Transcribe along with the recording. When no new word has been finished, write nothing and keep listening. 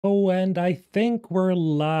Oh, and I think we're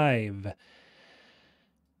live.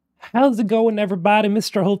 How's it going, everybody?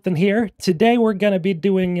 MrHulthen here. Today we're going to be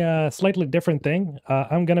doing a slightly different thing.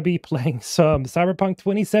 I'm going to be playing some Cyberpunk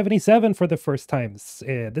 2077 for the first time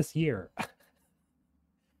this year. A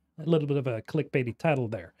little bit of a clickbaity title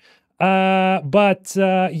there.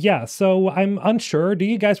 Yeah, so I'm unsure. Do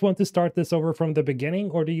you guys want to start this over from the beginning,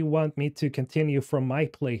 or do you want me to continue from my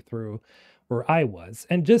playthrough where I was?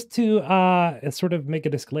 And just to sort of make a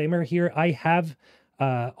disclaimer here, I have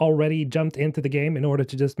already jumped into the game in order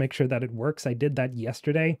to just make sure that it works. I did that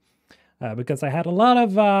yesterday because I had a lot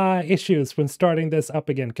of issues when starting this up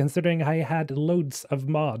again, considering I had loads of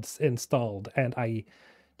mods installed and I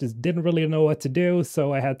just didn't really know what to do,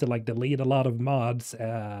 so I had to like delete a lot of mods,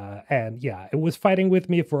 and yeah, it was fighting with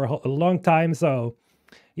me for a long time. So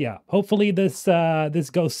yeah, hopefully this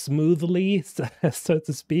goes smoothly, so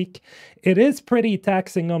to speak. It is pretty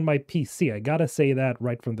taxing on my PC. I gotta say that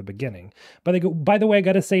right from the beginning. But by the way, I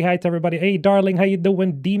gotta say hi to everybody. Hey, darling, how you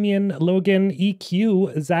doing? Demian, Logan,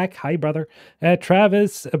 EQ, Zach, hi brother,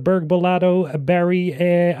 Travis, Berg Bolado, Barry,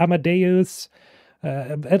 Amadeus.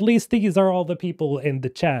 At least these are all the people in the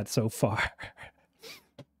chat so far.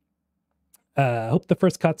 Hope the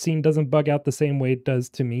first cutscene doesn't bug out the same way it does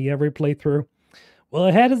to me every playthrough. Well,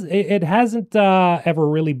 it hasn't ever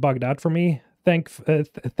really bugged out for me.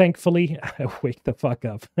 Thankfully. Wake the fuck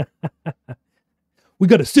up. We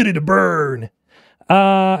got a city to burn.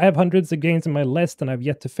 I have hundreds of games in my list, and I've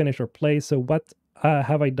yet to finish or play. So what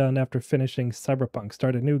have I done after finishing Cyberpunk?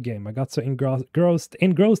 Start a new game. I got so engrossed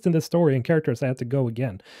in the story and characters, I had to go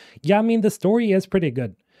again. Yeah, I mean the story is pretty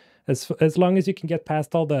good. As long as you can get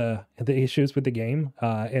past all the issues with the game,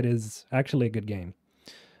 it is actually a good game.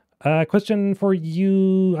 Question for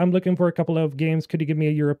you. I'm looking for a couple of games. Could you give me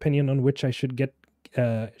your opinion on which I should get?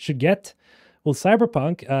 Well,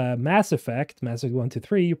 Cyberpunk, Mass Effect 1, 2,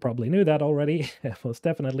 3, you probably knew that already, most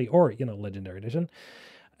definitely, or, Legendary Edition.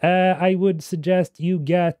 I would suggest you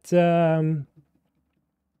get, well,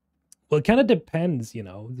 it kind of depends,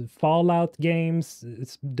 the Fallout games,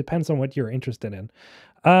 it depends on what you're interested in.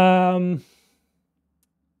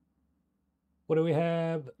 What do we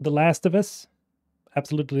have? The Last of Us.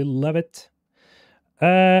 Absolutely love it.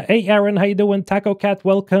 Hey, Aaron, how you doing? Taco Cat,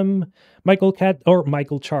 welcome. Michael Cat.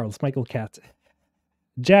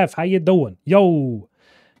 Jeff, how you doing? Yo.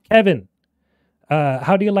 Kevin,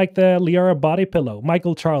 how do you like the Liara body pillow?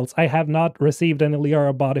 Michael Charles, I have not received any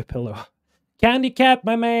Liara body pillow. Candy Cat,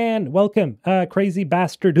 my man, welcome. Crazy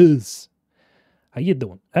Bastards. How you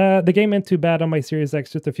doing? The game ain't too bad on my Series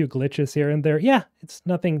X, just a few glitches here and there. Yeah, it's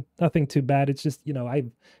nothing too bad. It's just, I've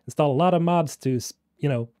installed a lot of mods to,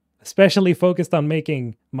 especially focused on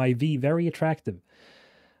making my V very attractive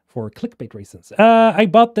for clickbait reasons. I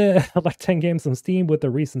bought the like 10 games on Steam with the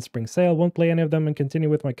recent spring sale. Won't play any of them and continue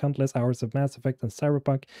with my countless hours of Mass Effect and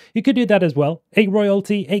Cyberpunk. You could do that as well. Hey,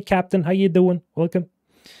 Royalty. Hey, Captain. How you doing? Welcome.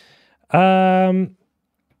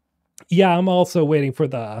 Yeah, I'm also waiting for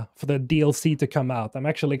the DLC to come out. I'm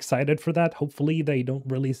actually excited for that. Hopefully they don't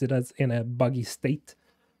release it as in a buggy state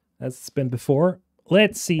as it's been before.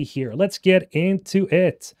 Let's see here. Let's get into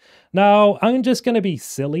it. Now, I'm just going to be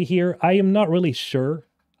silly here. I am not really sure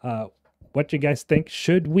what you guys think.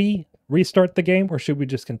 Should we restart the game or should we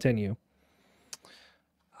just continue?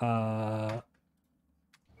 Let's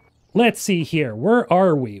see here. Where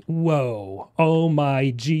are we? Whoa. Oh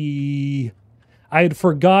my G. I had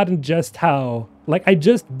forgotten just how, like, I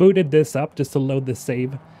just booted this up just to load the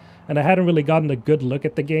save, and I hadn't really gotten a good look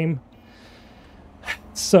at the game.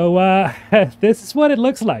 So, this is what it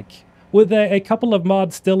looks like, with a couple of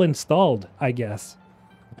mods still installed, I guess.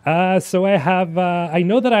 So I have, I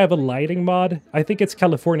know that I have a lighting mod. I think it's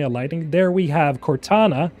California Lighting. There we have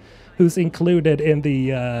Cortana, who's included in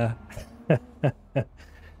the,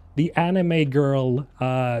 the anime girl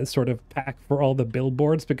sort of pack for all the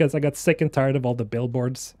billboards, because I got sick and tired of all the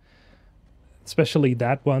billboards, especially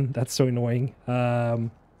that one. That's so annoying.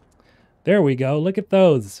 There we go. Look at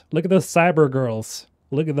those. Look at those cyber girls.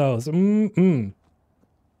 Look at those. When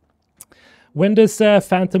does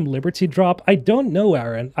Phantom Liberty drop? I don't know,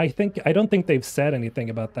 Aaron. I don't think they've said anything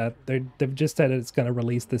about that. They've just said it's going to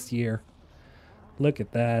release this year. Look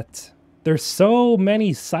at that. There's so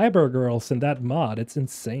many cyber girls in that mod. It's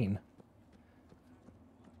insane.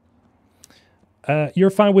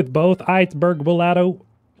 You're fine with both. Eitberg Volato.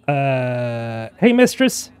 Hey,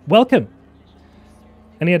 mistress. Welcome.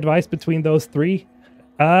 Any advice between those three?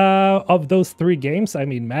 Of those three games, I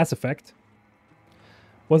mean, Mass Effect.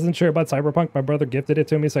 Wasn't sure about Cyberpunk. My brother gifted it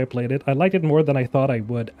to me, so I played it. I liked it more than I thought I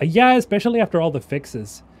would. Yeah, especially after all the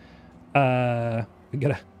fixes. We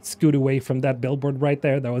gotta scoot away from that billboard right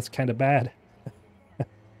there. That was kind of bad.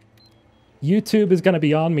 YouTube is going to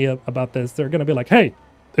be on me about this. They're going to be like, hey,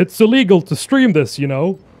 it's illegal to stream this, you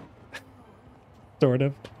know? Sort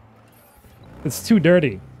of. It's too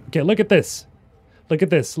dirty. Okay, look at this. Look at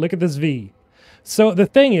this. Look at this V. So the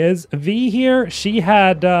thing is, V here, she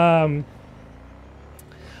had...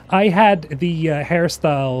 I had the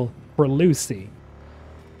hairstyle for Lucy,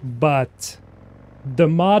 but the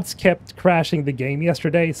mods kept crashing the game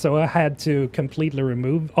yesterday, so I had to completely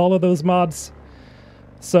remove all of those mods.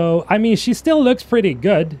 So, I mean, she still looks pretty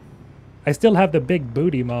good. I still have the big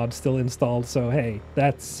booty mod still installed, so hey,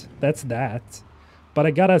 that's that. But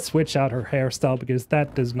I gotta switch out her hairstyle because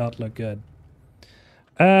that does not look good.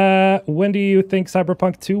 When do you think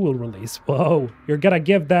Cyberpunk 2 will release? Whoa, you're gonna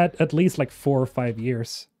give that at least like 4 or 5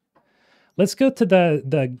 years. Let's go to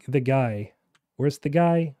the guy. Where's the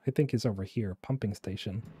guy? I think he's over here, pumping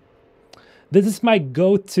station. This is my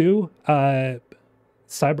go-to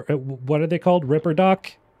what are they called? Ripper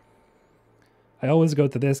Doc. I always go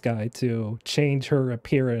to this guy to change her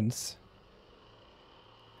appearance.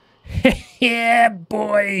 Yeah,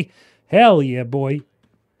 boy. Hell yeah, boy.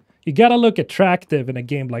 You gotta look attractive in a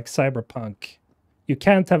game like Cyberpunk. You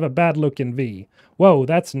can't have a bad look in V. Whoa,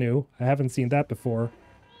 that's new. I haven't seen that before.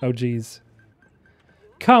 Oh, geez.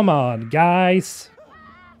 Come on, guys.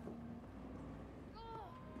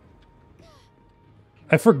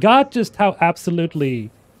 I forgot just how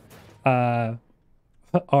absolutely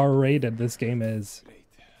R-rated this game is.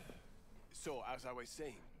 So, as I was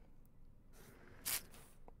saying,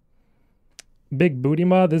 Big booty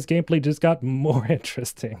mod, this gameplay just got more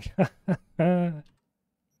interesting. I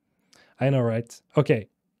know, right? Okay,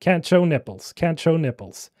 can't show nipples. Can't show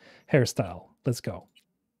nipples. Hairstyle. Let's go.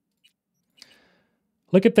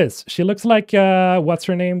 Look at this. She looks like, what's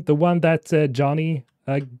her name? The one that Johnny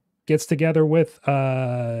gets together with,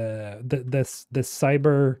 the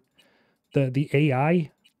cyber, the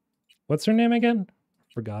AI. What's her name again?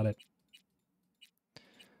 Forgot it.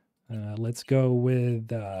 Let's go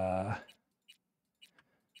with,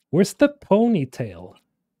 where's the ponytail?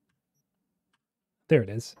 There it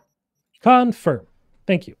is. Confirm.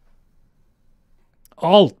 Thank you.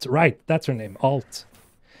 Alt, right. That's her name. Alt.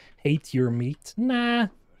 Hate your meat. Nah.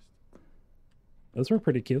 Those were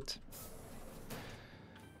pretty cute.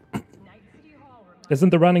 Isn't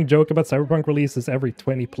the running joke about Cyberpunk releases every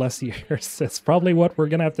 20 plus years? That's probably what we're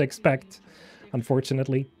gonna have to expect,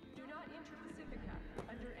 unfortunately.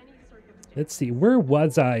 Let's see, where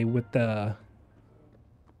was I with the...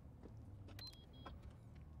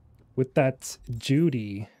 with that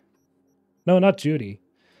Judy? No, not Judy.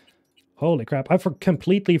 Holy crap, I've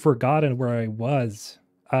completely forgotten where I was.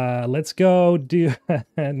 Let's go do...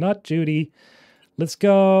 not Judy. Let's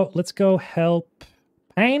go help...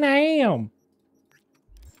 I am!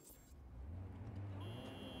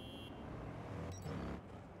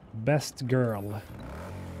 Best girl.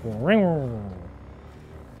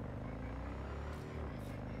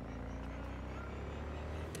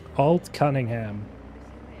 Alt Cunningham.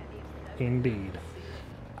 Indeed.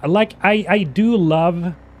 Like, I do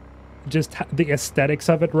love just the aesthetics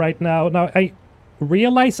of it right now. Now, I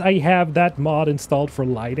realize I have that mod installed for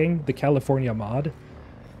lighting, the California mod.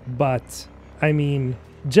 But, I mean,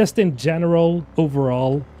 just in general,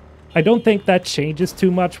 overall, I don't think that changes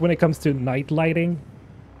too much when it comes to night lighting.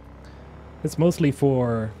 It's mostly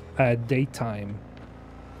for daytime.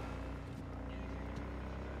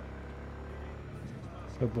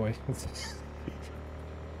 Oh boy.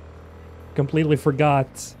 Completely forgot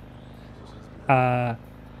how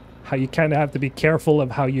you kind of have to be careful of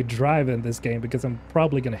how you drive in this game because I'm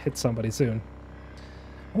probably going to hit somebody soon.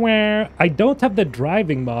 Where I don't have the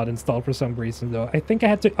driving mod installed for some reason though. I think I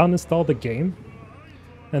had to uninstall the game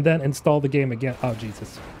and then install the game again. Oh,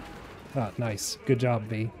 Jesus. Oh, nice. Good job,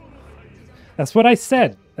 V. That's what I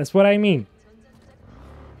said. That's what I mean.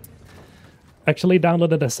 Actually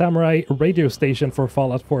downloaded a samurai radio station for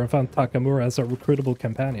Fallout 4 and found Takamura as a recruitable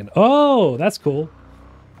companion. Oh, that's cool.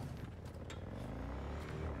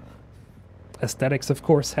 Aesthetics, of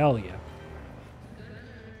course. Hell yeah.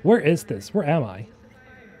 Where is this? Where am I?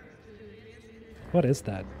 What is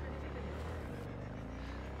that?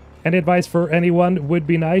 Any advice for anyone would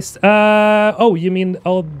be nice. Oh, you mean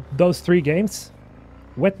all those 3 games?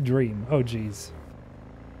 Wet Dream. Oh, geez.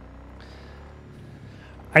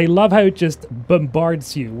 I love how it just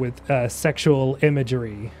bombards you with sexual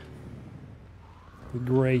imagery.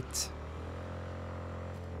 Great.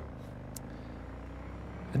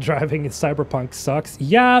 Driving in Cyberpunk sucks.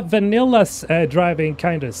 Yeah, Vanilla's driving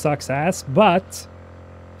kind of sucks ass, but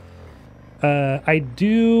I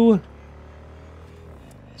do...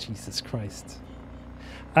 Jesus Christ.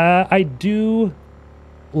 I do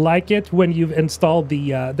like it when you've installed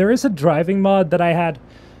the... there is a driving mod that I had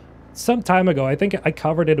some time ago. I think I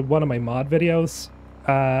covered it in one of my mod videos.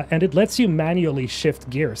 And it lets you manually shift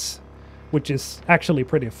gears, which is actually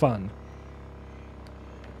pretty fun.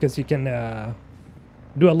 Because you can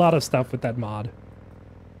do a lot of stuff with that mod.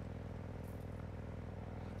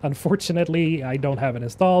 Unfortunately, I don't have it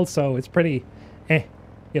installed, so it's pretty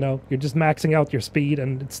you know, you're just maxing out your speed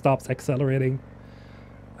and it stops accelerating.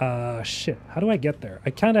 Shit, how do I get there? I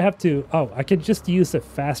kind of have to... Oh, I could just use a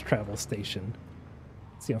fast travel station.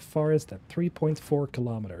 Let's see, how far is that? 3.4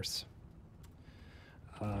 kilometers.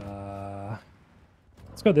 Let's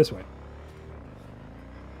go this way.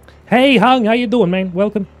 Hey, Hung, how you doing, man?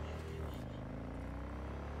 Welcome.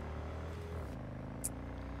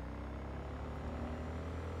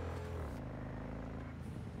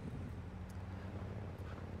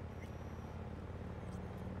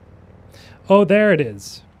 Oh, there it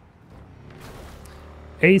is.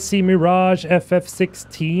 AC Mirage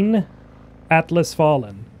FF16 Atlas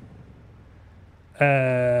Fallen.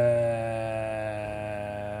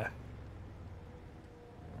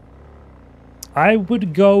 I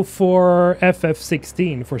would go for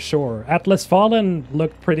FF16 for sure. Atlas Fallen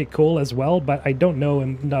looked pretty cool as well, but I don't know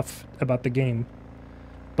enough about the game.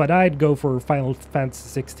 But I'd go for Final Fantasy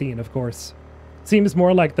 16, of course. Seems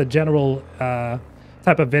more like the general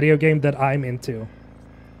type of video game that I'm into.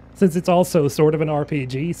 Since it's also sort of an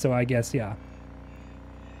RPG, so I guess, yeah.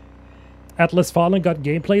 Atlas Fallen got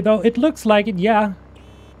gameplay, though? It looks like it, yeah.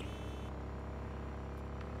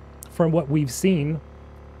 From what we've seen.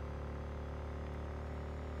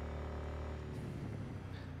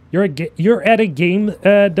 You're at a game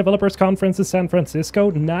developers conference in San Francisco?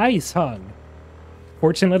 Nice, Hung.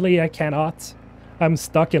 Fortunately, I cannot. I'm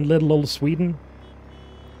stuck in little old Sweden.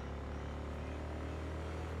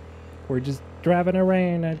 We're just driving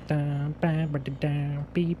around.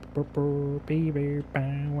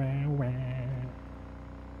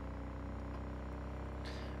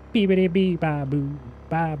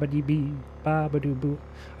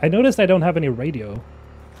 I noticed I don't have any radio.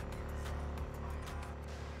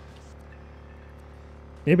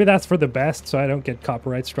 Maybe that's for the best, so I don't get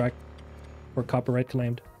copyright struck or copyright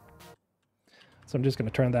claimed. So I'm just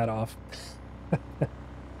going to turn that off.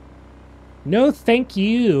 No, thank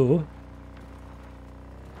you.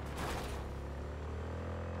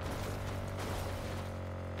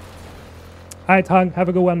 Alright, Hung, have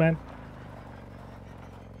a good one, man.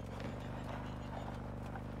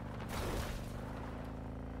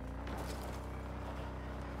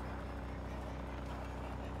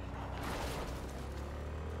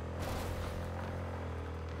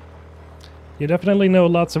 You definitely know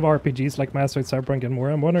lots of RPGs like Mass Effect, Cyberpunk, and more.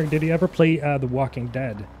 I'm wondering, did you ever play The Walking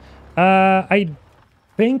Dead? I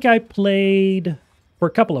think I played for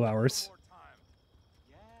a couple of hours.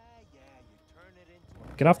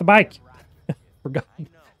 Get off the bike! Forgot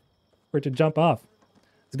where to jump off.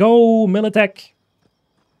 Let's go, Militech!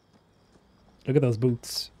 Look at those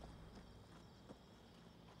boots.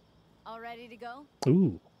 All ready to go?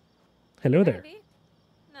 Ooh. Hello there. Maybe.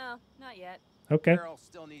 No, not yet. Okay. Carol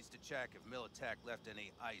still needs to check if Militech left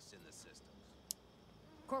any ice in the systems.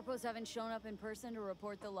 Corpos haven't shown up in person to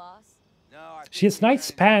report the loss? No, I She has nice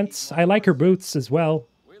pants. I like her boots as well.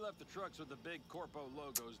 We left the trucks with the big Corpo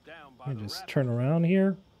logos down by Let me the just rapid, turn around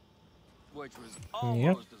here. which was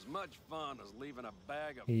almost as much fun as leaving a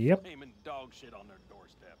bag of flaming dog shit on their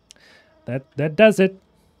doorstep. That does it.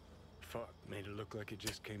 Fuck, made it look like it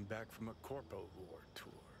just came back from a Corpo War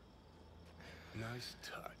tour. Nice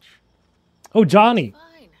touch. Oh, Johnny.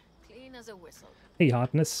 Fine. Clean as a whistle. Hey,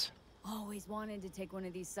 Hotness. Always wanted to take one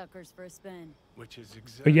of these suckers for a spin. Which is Oh,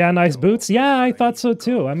 exactly yeah, nice boots. Yeah, I thought so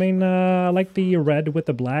too. I mean, like the red with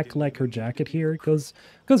the black, like her jacket here. It goes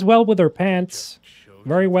well with her pants.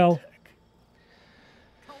 Very well.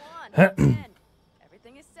 Go on, man.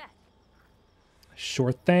 Everything is set.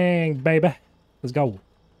 Sure thing, baby. Let's go.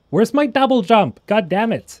 Where's my double jump? God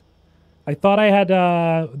damn it. I thought I had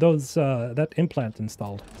that implant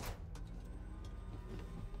installed.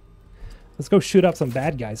 Let's go shoot up some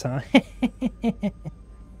bad guys, huh?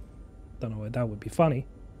 Don't know why that would be funny.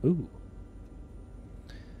 Ooh.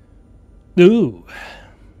 Ooh.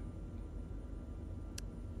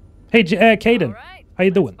 Hey, Caden. Right, How you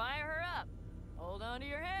doing? fire her up. Hold on to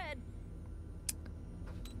your head.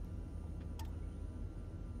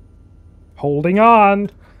 Holding on.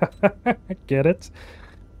 Get it?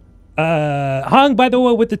 Hung, by the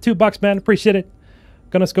way, with the $2, man. Appreciate it.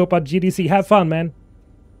 Gonna scope out GDC. Have fun, man.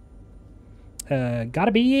 Got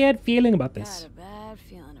a bad feeling about this. Got a bad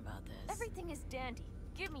feeling about this. Everything is dandy.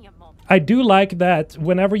 Give me a moment. I do like that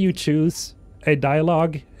whenever you choose a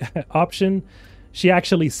dialogue option, she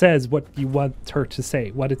actually says what you want her to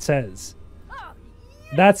say, what it says.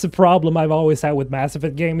 That's the problem I've always had with Mass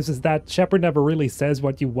Effect games, is that Shepard never really says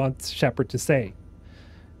what you want Shepard to say.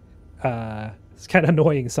 It's kind of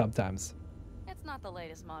annoying sometimes. It's not the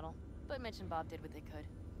latest model, but Mitch and Bob did what they could.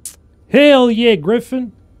 Hell yeah,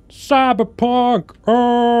 Griffin! Cyberpunk!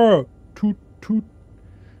 Toot toot.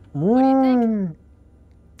 What do you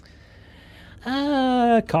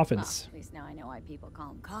think? Coffins. Well, at least now I know why people call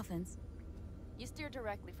them coffins. You steer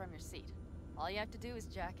directly from your seat. All you have to do is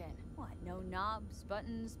jack in. What? No knobs,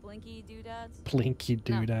 buttons, blinky doodads? Blinky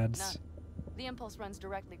doodads. No. The impulse runs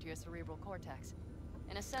directly to your cerebral cortex.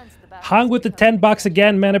 In a sense, the battery Hung with the 10 bucks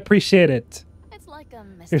again, man. Appreciate it. It's like a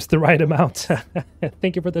Here's the right amount.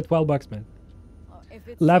 Thank you for the 12 bucks, man. Well, if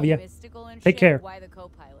it's Love so ya. mystical and Take shit, care. Why the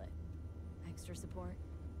co-pilot? Extra support?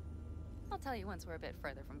 I'll tell you once we're a bit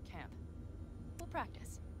further from camp. We'll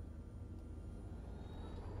practice.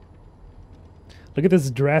 Look at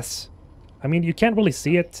this dress. I mean, you can't really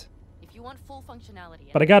see it, If you want full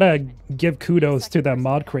functionality, but I gotta give kudos to the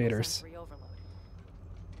mod creators.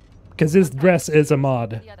 Because this dress is a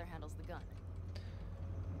mod. The other handles the gun.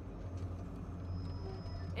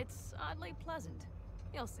 It's oddly pleasant.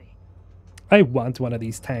 You'll see. I want one of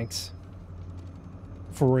these tanks.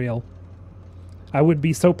 For real. I would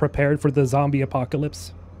be so prepared for the zombie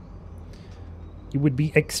apocalypse. You would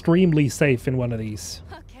be extremely safe in one of these.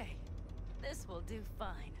 Okay. This will do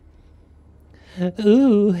fine.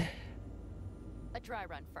 Ooh. A dry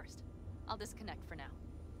run first. I'll disconnect for now.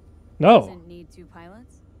 No. Doesn't need 2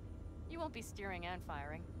 pilots? You won't be steering and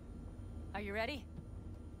firing. Are you ready?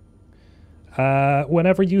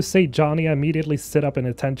 Whenever you say Johnny, I immediately sit up in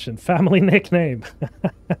attention. Family nickname.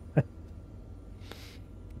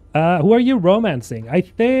 Who are you romancing? I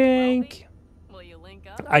think... Will you link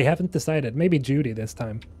up? I haven't decided. Maybe Judy this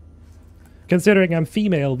time. Considering I'm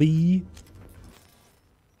female, the...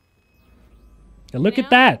 Look at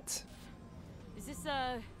that! Is this,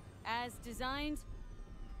 as designed?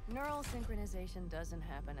 Neural synchronization doesn't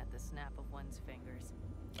happen at the snap of one's fingers.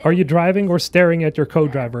 Are you driving or staring at your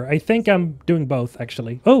co-driver? I think I'm doing both,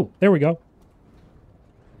 actually. Oh, there we go.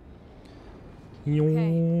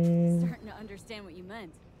 Okay, starting to understand what you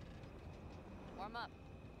meant. Warm up.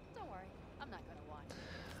 Don't worry, I'm not gonna watch.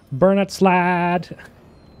 Burnout slide.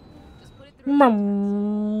 Just put it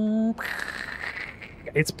through.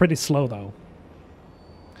 It's pretty slow, though.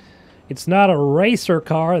 It's not a racer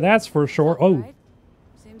car, that's for sure. Oh, Right?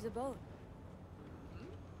 Seems a boat.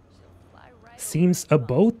 She'll fly right seems over a the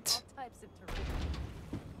boat? all types of terrain.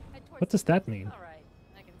 Head towards What does the that east. mean? All right,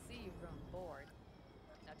 I can see you've grown bored.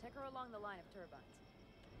 Now take her along the line of turbines.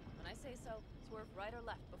 When I say so, swerve right or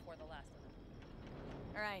left before the last of them.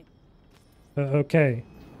 All right. Okay.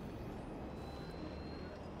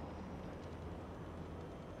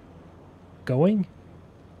 Going?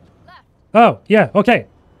 Left. Oh, yeah, okay.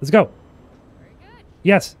 Let's go. Very good.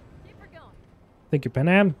 Yes. Keep her going. Thank you,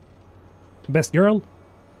 Panam. Best girl.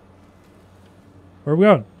 Where are we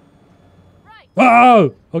going? Right.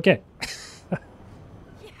 Oh, okay. Yes,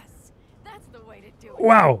 that's the way to do it.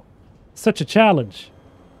 Wow. Such a challenge.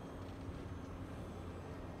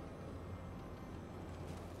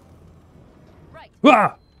 Right.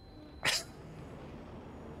 Ah! Excellent.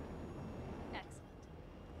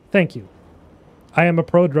 Thank you. I am a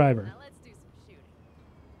pro driver. Now let's do some shooting.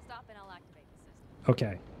 Stop and I'll activate the system.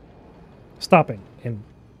 Okay. Stopping in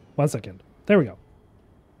 1 second. There we go.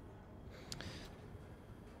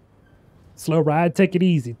 Slow ride, take it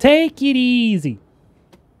easy. Take it easy.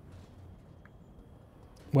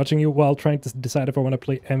 Watching you while trying to decide if I want to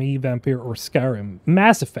play ME, Vampire, or Skyrim.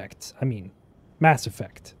 Mass Effect. I mean, Mass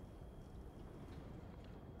Effect.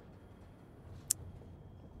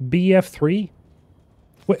 BF3?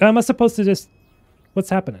 Wait, am I supposed to just... What's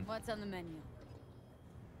happening? What's on the menu?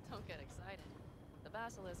 Don't get excited. The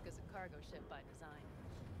Basilisk is a cargo ship by design.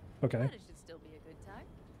 Okay. But it should still be a good time.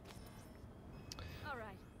 All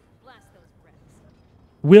right, blast those wrecks.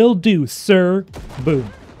 Will do, sir.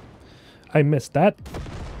 Boom. I missed that.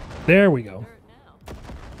 There we go. Dirt now.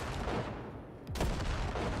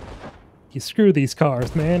 You screw these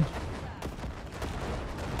cars, man.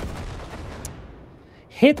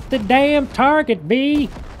 Hit the damn target, V.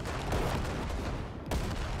 Okay,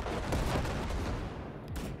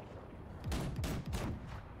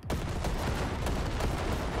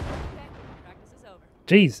 practice is over.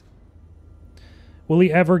 Jeez. Will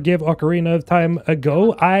he ever give Ocarina of Time a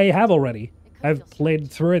go? I have already. I've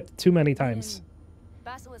played through it too many times.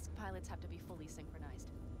 Basilisk pilots have to be fully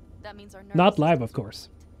synchronized. That means our Not nervous live, systems of course.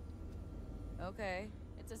 Okay.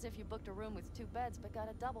 It's as if you booked a room with 2 beds but got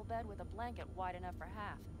a double bed with a blanket wide enough for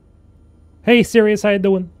half. Hey, Sirius, how you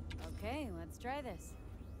doing? Okay, let's try this.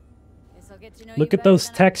 Guess I'll get to know Look you at those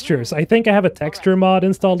better than I textures. planned. I think I have a texture mod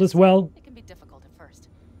installed as well. It can be difficult at first.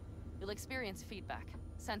 You'll experience feedback,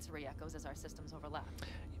 sensory echoes as our systems overlap.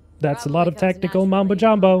 That's a lot of Probably comes technical naturally mambo in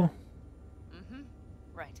jumbo. combat.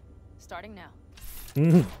 Right. Starting now.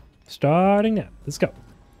 Starting now. Let's go.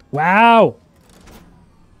 Wow.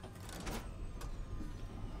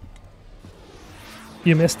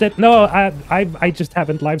 You missed it? No, I just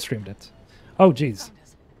haven't live streamed it. Oh jeez. Found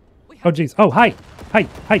us. We Oh have jeez. Oh hi. Hi.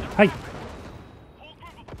 Hi. Hi.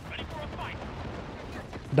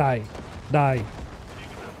 Die. Die.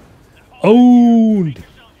 Owned.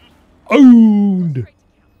 Owned. to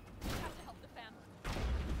help the family.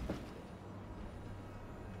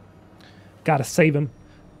 Gotta save him.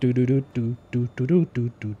 Do do do do do do do do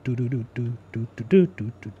do do do do do do do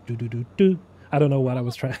do do do do do. I don't know what I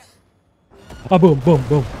was trying. A boom boom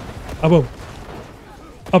boom. A boom.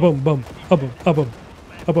 A boom boom. A boom. A boom.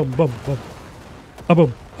 A boom boom boom. A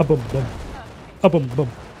boom. A boom boom. A boom boom.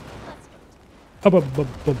 A boom boom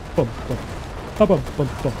boom boom boom. A boom boom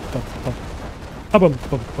boom boom boom. A boom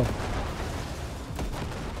boom boom.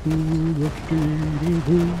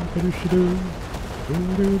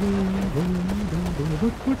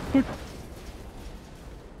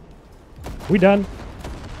 We done.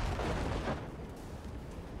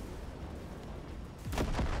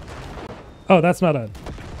 Oh, that's not a...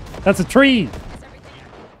 That's a tree!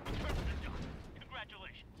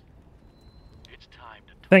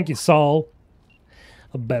 Thank you, Saul.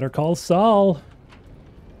 A Better Call Saul.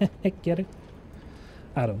 Get it?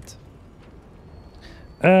 I don't.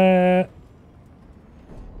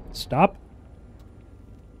 Stop.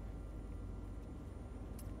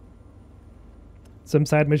 Some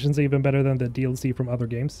side missions are even better than the DLC from other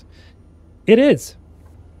games. It is.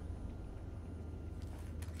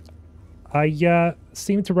 I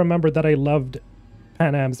seem to remember that I loved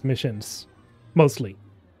Pan Am's missions. Mostly.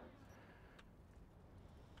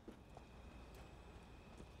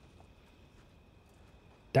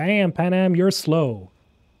 Damn, Pan Am, you're slow.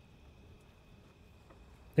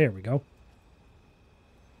 There we go.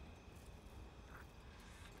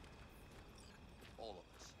 All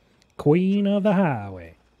of us Queen of the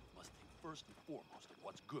Highway. must think first and foremost of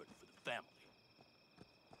what's good for the family.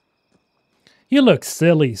 You look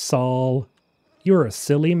silly, Saul. You're a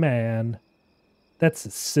silly man. That's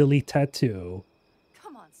a silly tattoo.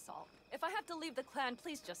 Come on, Saul. If I have to leave the clan,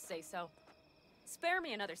 please just say so. Spare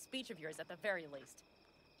me another speech of yours at the very least.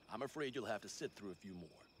 I'm afraid you'll have to sit through a few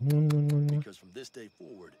more. Because from this day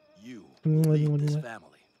forward, you will lead this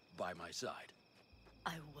family by my side.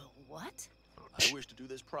 I will what? I wish to do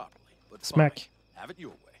this properly, but Smack. fine. Have it your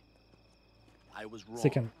way. I was wrong. So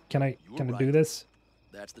can I You were do right. this?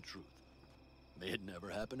 That's the truth. May it never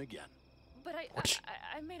happen again. But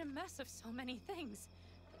I made a mess of so many things.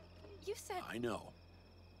 You said... I know.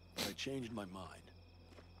 But I changed my mind.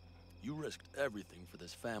 You risked everything for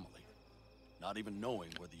this family. Not even knowing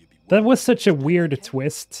whether you'd be That was such a weird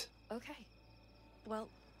twist. Okay. Well,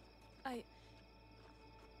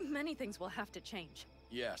 many things will have to change.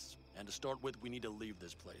 Yes, and to start with, we need to leave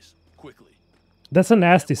this place quickly. That's a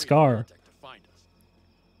nasty Can't wait for scar. Militech to find us.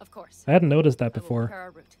 Of course. I hadn't noticed that I will before. prepare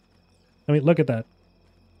our route. I mean, look at that.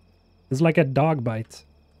 It's like a dog bite.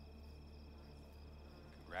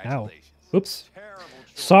 Ow. Congratulations. Oops. Terrible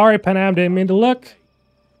choice. Sorry, Pan Am, didn't mean to look.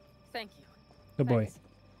 Thank you. Good boy. Thanks.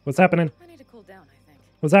 What's happening? I need to cool down, I think.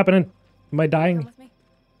 What's happening? Am I Come dying? with me?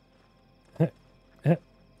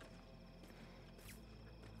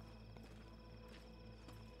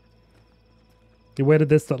 You waited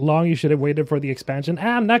this long, you should have waited for the expansion.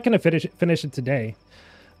 I'm not going to finish it today.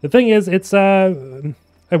 The thing is, it's I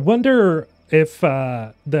wonder if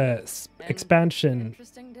the expansion...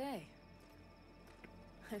 Interesting day.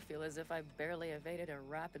 I feel as if I barely evaded a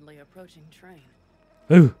rapidly approaching train.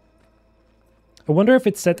 Ooh. I wonder if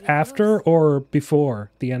it's set Pretty after close. or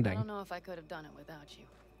before the I ending. don't know if I could have done it without you.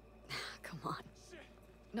 Come on.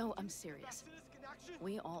 No, I'm serious.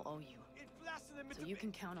 We all owe you. So you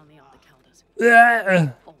can count on me on the counters.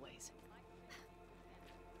 Ah! Always.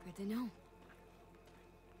 Good to know.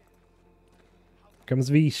 Comes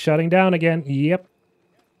V shutting down again. Yep.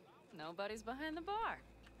 Nobody's behind the bar.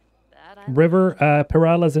 That I River,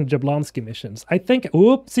 Perales, and Jablonski missions. I think...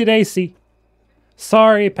 Oopsie daisy.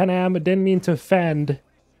 Sorry, Panam. I didn't mean to offend.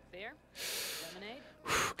 Beer? Lemonade?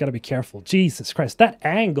 Gotta be careful. Jesus Christ. That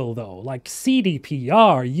angle, though. Like,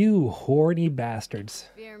 CDPR, you horny bastards.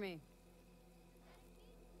 Fear me.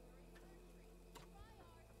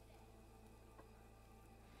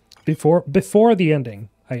 Before the ending,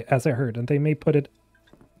 as I heard. And they may put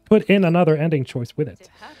in another ending choice with It's it.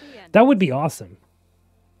 a happy ending. That would be awesome.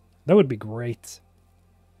 That would be great.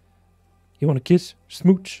 You want a kiss?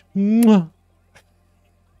 Smooch. Mwah.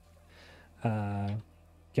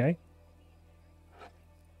 Okay.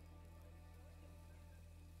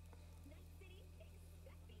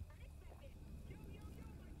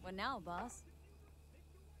 What now, boss?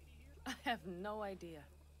 I have no idea.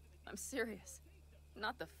 I'm serious.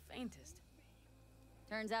 Not the faintest.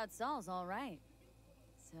 Turns out Saul's all right.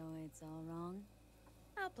 So it's all wrong?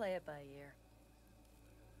 I'll play it by ear.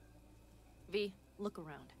 V, look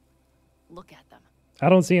around. Look at them. I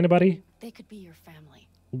don't see anybody. They could be your family.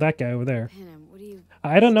 That guy over there. Panem, what do you...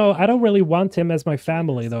 I don't know. I don't really want him as my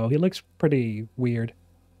family, though. He looks pretty weird.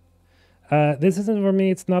 This isn't for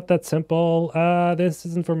me. It's not that simple. This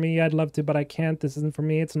isn't for me. I'd love to, but I can't. This isn't for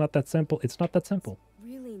me. It's not that simple. It's not that simple.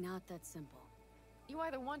 Really not that simple. You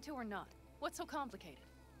either want to or not. What's so complicated?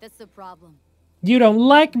 That's the problem. You don't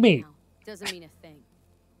like me. Now, doesn't mean a thing.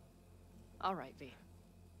 All right, V.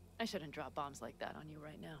 I shouldn't drop bombs like that on you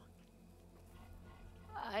right now.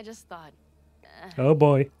 I just thought... Oh,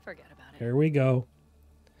 boy. Forget about it. Here we go.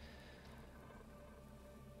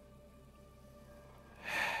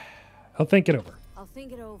 I'll think it over. I'll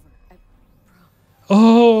think it over.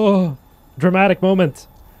 Oh, dramatic moment.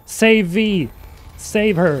 Save V.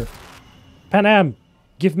 Save her. Panam,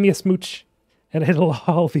 give me a smooch and it'll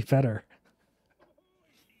all be better.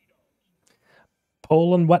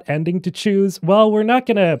 Poll on what ending to choose. Well, we're not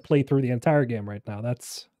going to play through the entire game right now.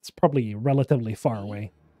 It's probably relatively far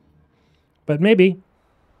away. But maybe.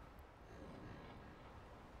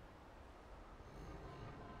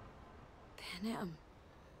 Panem,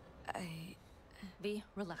 V,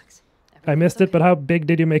 relax. I missed it, but how big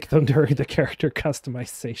did you make them during the character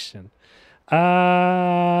customization?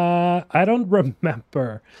 I don't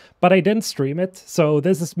remember, but I didn't stream it, so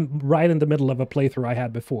this is right in the middle of a playthrough I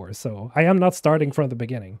had before, so I am not starting from the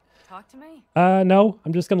beginning. Talk to me. No,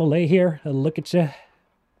 I'm just gonna lay here and look at you.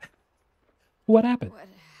 What happened? What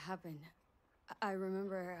happened? I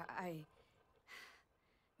remember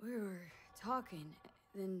we were talking,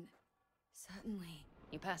 then suddenly...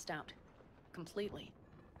 You passed out. Completely.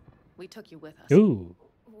 We took you with us. Ooh,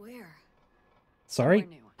 Where? sorry,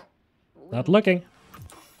 Somewhere new. We not won't looking. get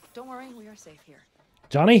out. Don't worry, we are safe here.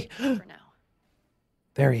 Johnny? For now.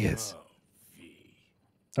 There he is. Oh, V.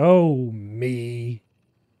 Oh, me.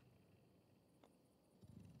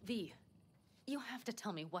 V, you have to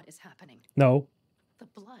tell me what is happening. No. The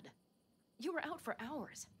blood. You were out for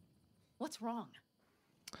hours. What's wrong?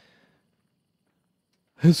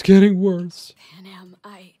 It's getting worse. Panem,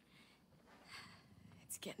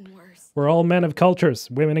 it's getting worse. We're all men of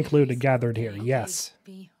cultures, women included, gathered here. Okay, Yes.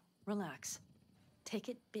 V, relax. Take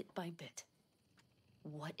it bit by bit.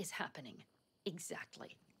 What is happening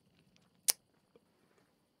exactly?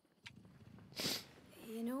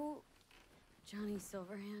 You know Johnny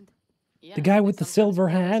Silverhand? Yeah, The guy and with the sometimes silver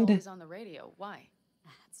Bella is hand? always on the radio. Why?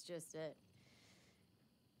 That's just it.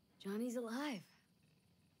 Johnny's alive.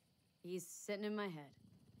 He's sitting in my head.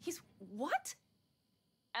 He's what?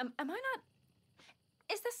 Am I not?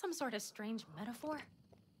 Is this some sort of strange metaphor?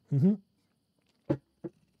 Mm-hmm.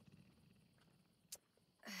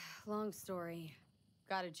 Long story.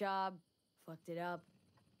 Got a job, fucked it up.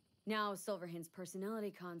 Now Silverhand's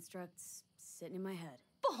personality construct's sitting in my head.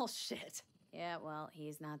 Bullshit. Yeah, well,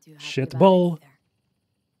 he's not too happy Shit about bull. it either.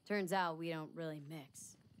 Turns out we don't really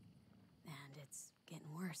mix. And it's getting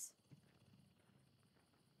worse.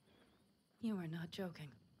 You are not joking.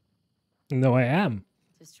 No, I am.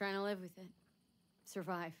 Just trying to live with it.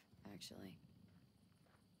 Survive, actually.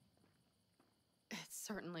 It's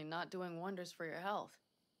certainly not doing wonders for your health.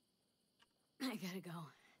 I gotta go.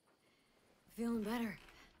 Feeling better.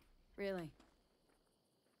 Really.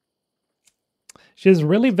 She has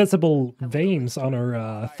really visible veins on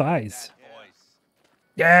her thighs.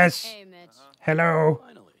 Yes. Hey, Mitch. Hello.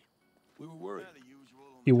 Finally. We were worried.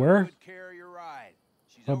 You were? Good care of your ride.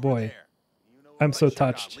 She's Oh, over boy. there. You know I'm what? so You're not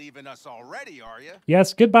touched. leaving us already, are you?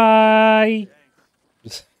 Yes, goodbye.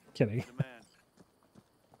 Just kidding.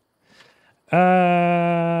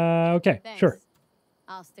 Okay, Thanks. sure.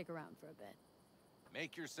 I'll stick around for a bit.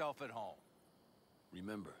 Make yourself at home.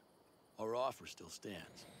 Remember, our offer still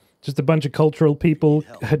stands. Just a bunch of cultural people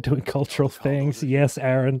doing cultural things. Yes,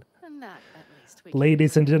 Aaron. And that, at least, we can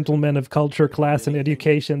Ladies and gentlemen of culture, class, and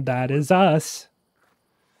education, that is us.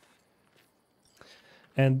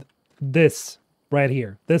 And this right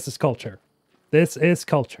here, this is culture. This is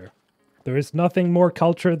culture. There is nothing more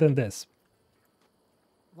culture than this.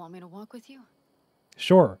 Want me to walk with you?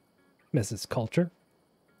 Sure, Mrs. Culture.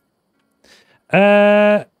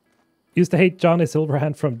 Used to hate Johnny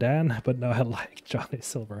Silverhand from Dan, but now I like Johnny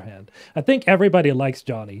Silverhand. I think everybody likes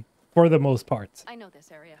Johnny, for the most part. I know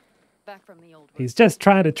this area. Back from the old He's just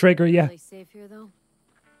trying to trigger you. Really safe here, though?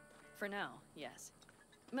 For now, yes.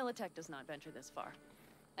 Militech does not venture this far.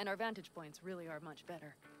 And our vantage points really are much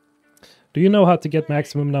better. Do you know how to get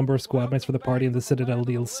maximum number of squad mates for the party in the Citadel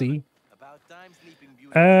DLC? About time Sleeping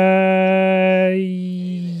Beauty.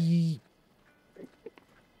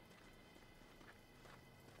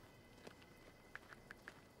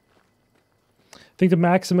 I think the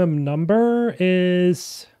maximum number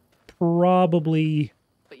is probably...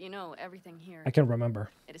 But you know, everything here, I can't remember.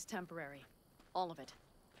 it is temporary. All of it.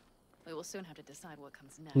 We will soon have to decide what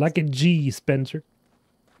comes next. Like a G, Spencer.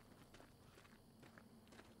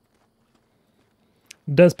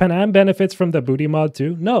 Does Panam benefits from the booty mod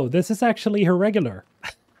too? No, this is actually her regular.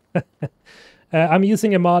 I'm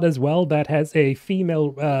using a mod as well that has a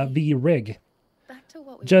female V rig. Back to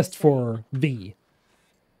what we Just were saying. for V.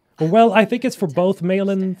 Well, I think it's for both male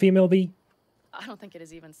and female V. I don't think it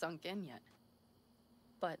is even sunk in yet.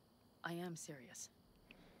 But I am serious.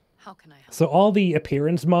 How can I help? So all the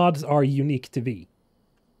appearance mods are unique to V.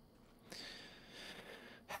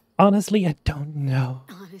 Honestly, I don't know.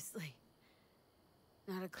 Honestly.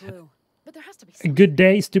 Not a clue. But there has to be A something. good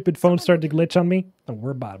day, stupid phone started to glitch on me. Don't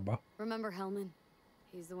worry about it, bro. Remember Hellman?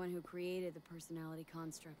 He's the one who created the personality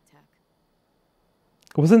construct tech.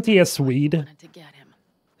 Wasn't he a Swede? Wanted to get him.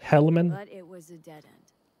 Hellman? But it was a dead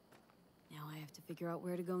end. Now I have to figure out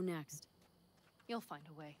where to go next. You'll find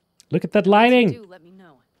a way. Look at that Once you lighting! do, let me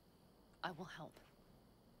know. I will help.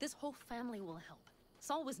 This whole family will help.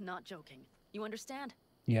 Saul was not joking. You understand?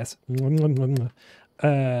 Yes. Thank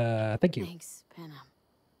you. Thanks, Panam.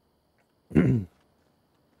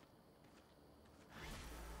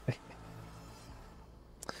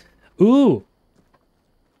 Ooh!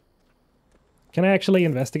 Can I actually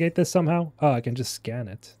investigate this somehow? Oh, I can just scan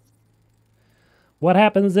it. What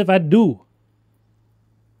happens if I do?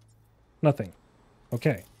 Nothing.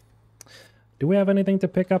 Okay. Do we have anything to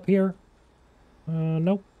pick up here?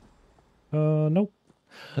 Nope. Nope.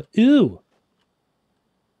 Ooh!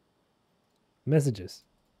 Messages.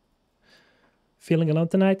 Feeling alone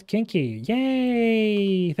tonight? Kinky.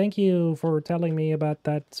 Yay! Thank you for telling me about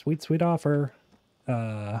that sweet, sweet offer.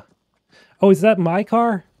 Oh, is that my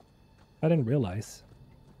car? I didn't realize.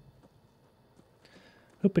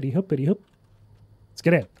 Hoopity, hoopity, hoop. Let's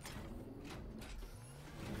get in.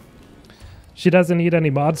 She doesn't need any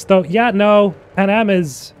mods, though. Yeah, no. Panam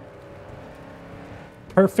is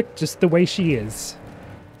perfect just the way she is.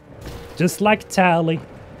 Just like Tally.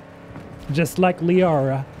 Just like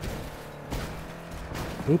Liara.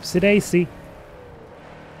 Oopsie-daisy.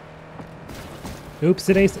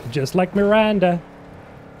 Oopsie-daisy. Just like Miranda.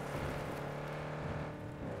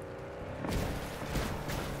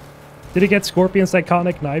 Did he get Scorpion's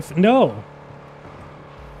iconic knife? No.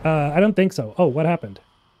 I don't think so. Oh, what happened?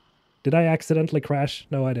 Did I accidentally crash?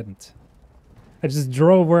 No, I didn't. I just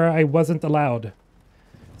drove where I wasn't allowed.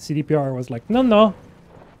 CDPR was like, no, no.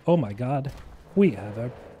 Oh my god. We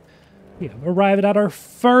have arrived at our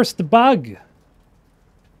first bug.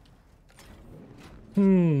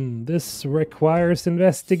 This requires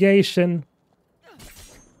investigation.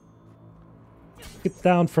 Get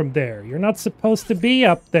down from there. You're not supposed to be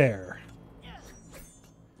up there.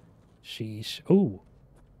 Sheesh. Ooh.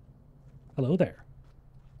 Hello there.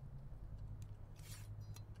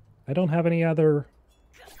 I don't have any other...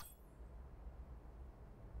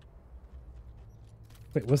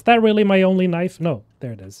 Wait, was that really my only knife? No,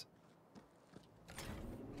 there it is.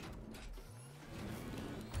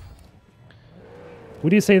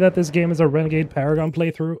 Would you say that this game is a Renegade Paragon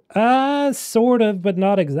playthrough? Sort of, but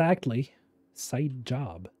not exactly. Side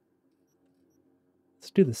job.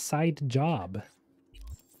 Let's do the side job.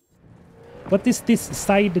 What is this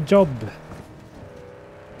side job?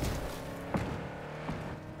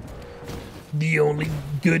 The only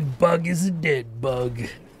good bug is a dead bug.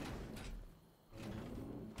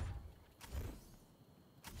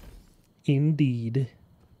 Indeed.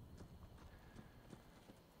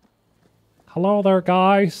 Hello there,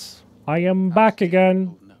 guys. I am back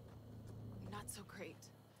again. Oh, no. Not so great.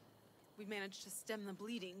 We managed to stem the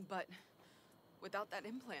bleeding, but without that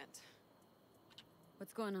implant.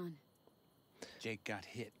 What's going on? Jake got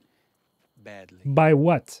hit badly. By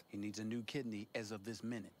what? He needs a new kidney as of this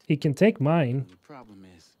minute. He can take mine. The problem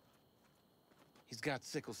is, he's got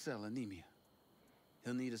sickle cell anemia.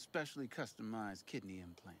 He'll need a specially customized kidney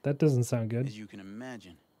implant. That doesn't sound good. As you can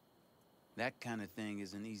imagine, that kind of thing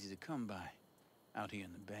isn't easy to come by out here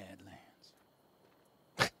in the Badlands.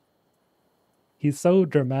 He's so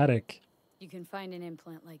dramatic. You can find an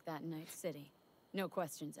implant like that in Night City. No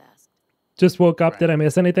questions asked. Just woke up. Did I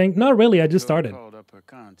miss anything? Not really. I just started. Called up her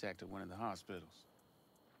contact at one of the hospitals.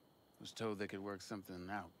 Was told they could work something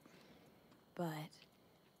out.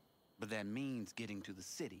 But that means getting to the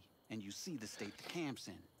city, and you see the state the camp's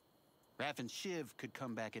in. Raph and Shiv could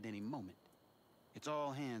come back at any moment. It's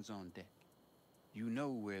all hands on deck. You know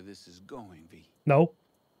where this is going, V. No.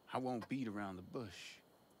 I won't beat around the bush.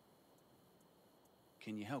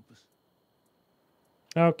 Can you help us?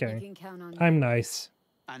 You Okay. can count on I'm me. nice.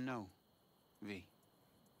 I know, V.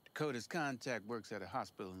 Dakota's contact works at a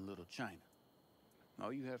hospital in Little China.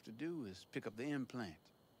 All you have to do is pick up the implant.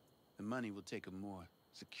 The money will take a more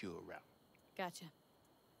secure route. Gotcha.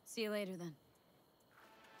 See you later then.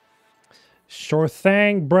 Sure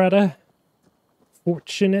thing, brother.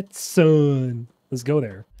 Fortunate son. Let's go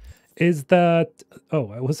there. Is that...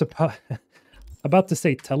 Oh, I was about to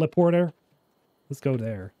say teleporter. Let's go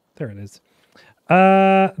there. There it is.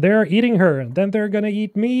 They're eating her, and then they're gonna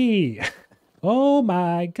eat me. Oh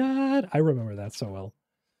my god. I remember that so well.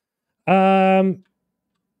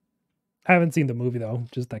 I haven't seen the movie, though.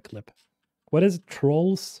 Just that clip. What is it?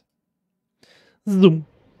 Trolls? Zoom.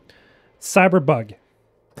 Cyberbug.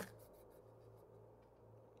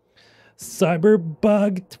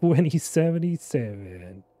 Cyberbug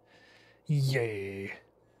 2077. Yay.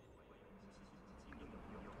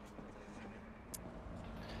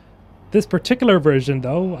 This particular version,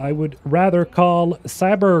 though, I would rather call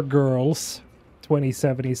Cyber Girls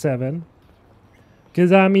 2077.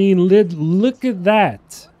 Because, I mean, look at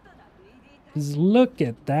that. Just look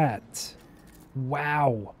at that.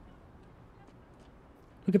 Wow.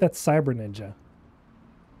 Look at that Cyber Ninja.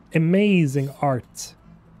 Amazing art.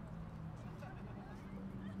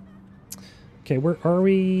 Okay, where are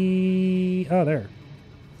we? Oh, there.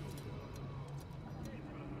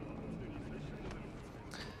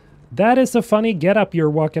 That is a funny getup you're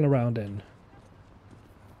walking around in.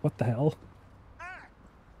 What the hell?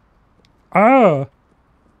 Oh!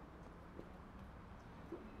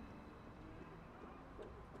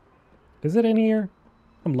 Is it in here?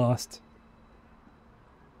 I'm lost.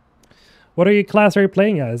 What class are you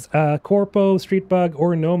playing as? Corpo, Streetbug,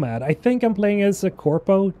 or Nomad? I think I'm playing as a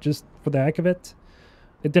Corpo, just for the heck of it.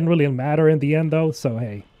 It didn't really matter in the end, though, so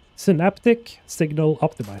hey. Synaptic Signal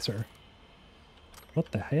Optimizer.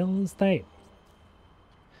 What the hell is that?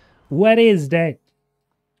 What is that?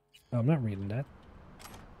 Oh, I'm not reading that.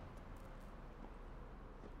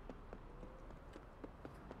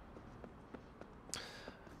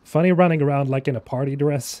 Funny running around like in a party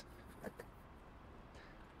dress.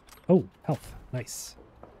 Oh, health. Nice.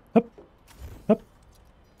 Up. Up.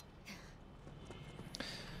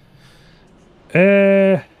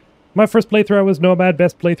 My first playthrough I was Nomad.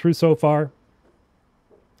 Best playthrough so far.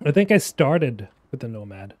 I think I started with the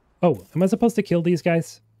Nomad. Oh, am I supposed to kill these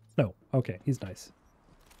guys? No. Okay, he's nice.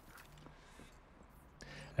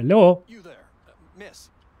 Hello? You there, miss.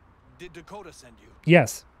 Did Dakota send you?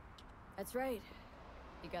 Yes. That's right.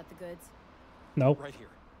 You got the goods. No. Right here.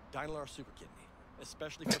 Dynalar Super Kidney.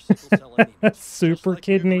 Especially for sickle cell anemia. Super Just like we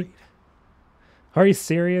kidney? agreed. Are you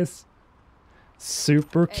serious?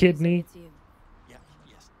 Super Eddie, kidney? it's you. Yeah,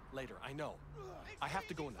 yes. Later, I know. I have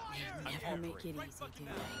to go now. I'm Never make it hampering. easy, dude.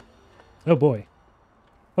 Oh boy.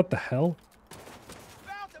 What the hell?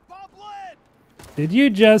 Did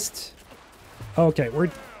you just... Okay,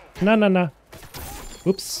 we're... No.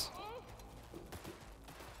 Oops.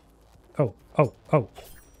 Oh.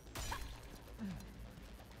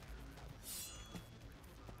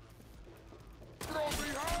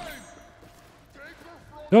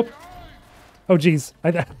 Nope. Oh, geez.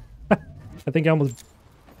 I think I almost...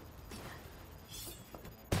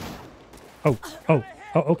 Oh,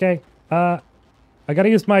 okay. I gotta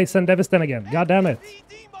use my Sandevistan again. God damn it.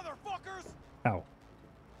 Ow.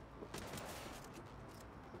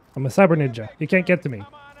 I'm a cyber ninja. You can't get to me.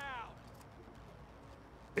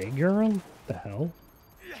 Big girl? The hell?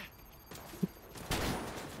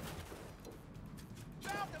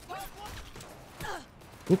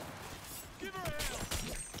 Oop.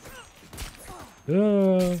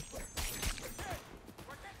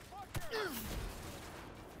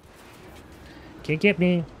 Can't get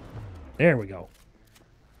me. There we go.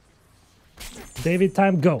 David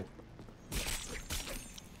time, go.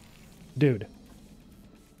 Dude.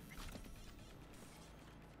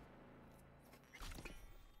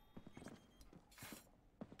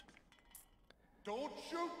 Don't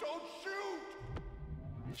shoot!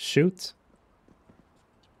 Shoot?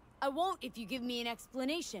 I won't if you give me an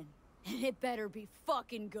explanation. And it better be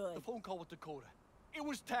fucking good. The phone call with Dakota. It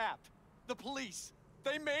was tapped. The police.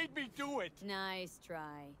 They made me do it. Nice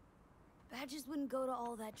try. Badges wouldn't go to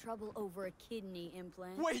all that trouble over a kidney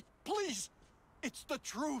implant. Wait, please! It's the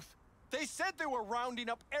truth. They said they were rounding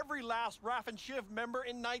up every last Raph and Shiv member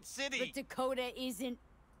in Night City. But Dakota isn't...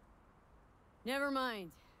 Never mind.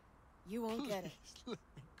 You won't get it. Let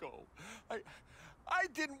me go. I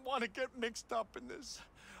didn't want to get mixed up in this.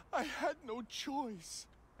 I had no choice.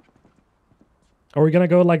 Are we gonna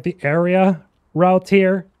go like the area route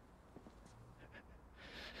here?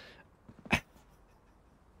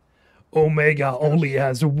 Omega only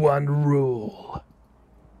has one rule.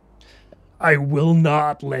 I will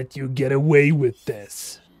not let you get away with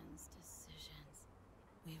this. Decisions.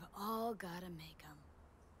 We've all got to make them.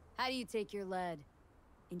 How do you take your lead?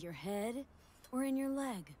 In your head or in your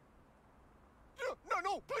leg?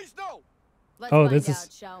 No, please, no. Let's Oh, find this out,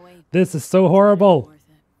 is shall we? this is so horrible. Worth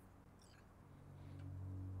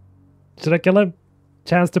it. Should I kill him?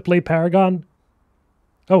 Chance to play Paragon?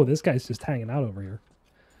 Oh, this guy's just hanging out over here.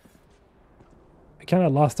 I kind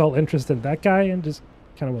of lost all interest in that guy and just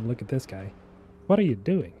kind of want to look at this guy. What are you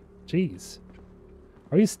doing? Jeez.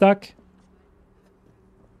 Are you stuck?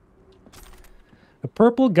 A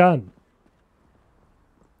purple gun.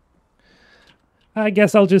 I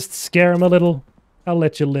guess I'll just scare him a little. I'll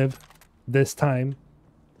let you live this time.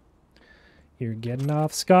 You're getting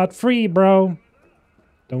off scot-free, bro.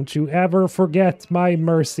 Don't you ever forget my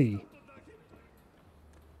mercy.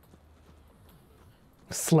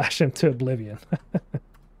 Slash him to oblivion.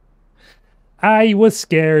 I was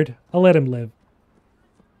scared. I'll let him live.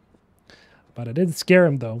 But I did scare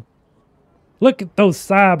him, though. Look at those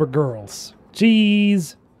cyber girls.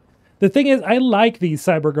 Jeez. The thing is, I like these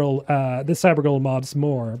the Cybergirl mods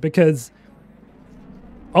more because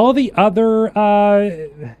all the other, I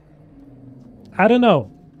don't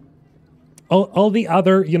know. All the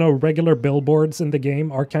other, you know, regular billboards in the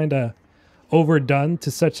game are kind of overdone to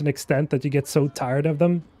such an extent that you get so tired of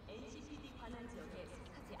them.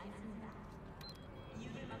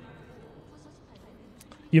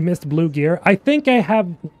 You missed blue gear. I think I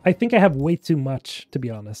have way too much, to be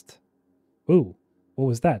honest. Ooh, what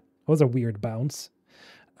was that? That was a weird bounce.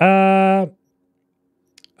 I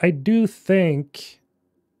do think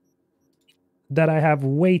that I have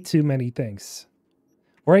way too many things.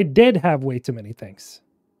 Or I did have way too many things.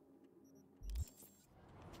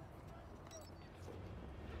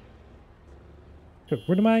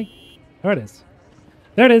 Where am I? There it is.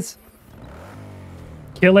 There it is.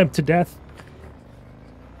 Kill him to death.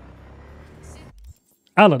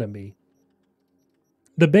 I'll let him be.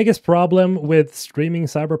 The biggest problem with streaming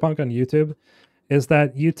Cyberpunk on YouTube is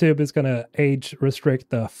that YouTube is going to age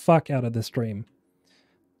restrict the fuck out of the stream.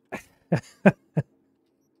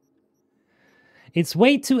 It's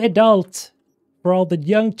way too adult for all the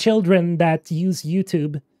young children that use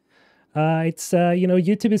YouTube. It's you know,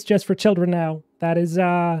 YouTube is just for children now. That is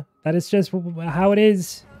just how it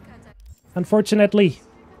is. Unfortunately.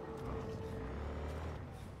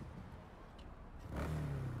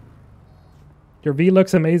 Your V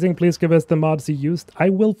looks amazing. Please give us the mods you used. I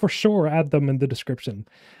will for sure add them in the description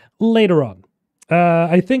later on.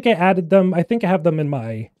 I think I added them. I think I have them in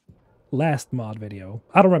my last mod video.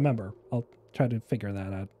 I don't remember. I'll try to figure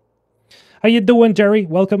that out. How you doing, Jerry?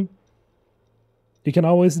 Welcome. You can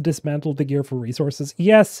always dismantle the gear for resources.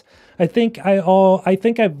 Yes, I think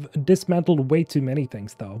I've dismantled way too many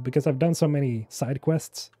things though, because I've done so many side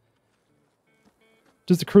quests.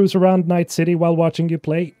 Just to cruise around Night City while watching you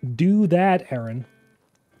play. Do that, Aaron.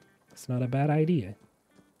 It's not a bad idea.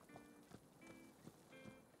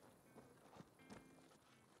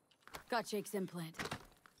 Got Jake's implant.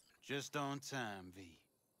 Just on time, V.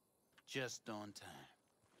 Just on time.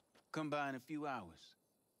 Come by in a few hours.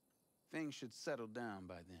 Things should settle down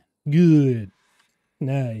by then. Good.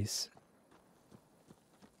 Nice.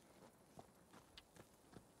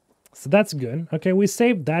 So that's good. Okay, we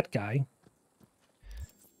saved that guy.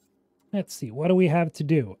 Let's see. What do we have to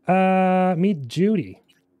do? Meet Judy.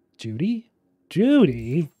 Judy?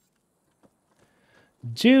 Judy?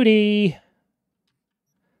 Judy!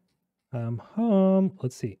 Home.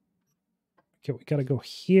 Let's see. Okay, we gotta go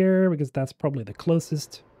here because that's probably the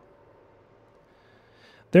closest.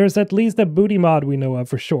 There's at least a booty mod we know of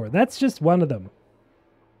for sure. That's just one of them.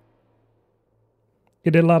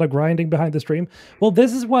 You did a lot of grinding behind the stream. Well,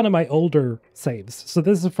 this is one of my older saves. So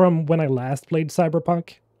this is from when I last played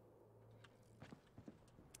Cyberpunk.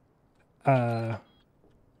 I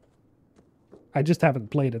just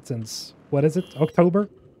haven't played it since, what is it, October?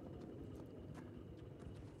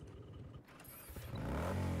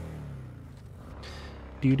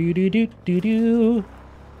 Do-do-do-do-do-do.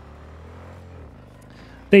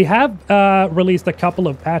 They have released a couple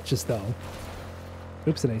of patches, though.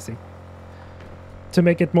 Oops, an AC. To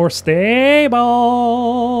make it more stable.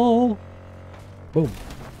 Boom.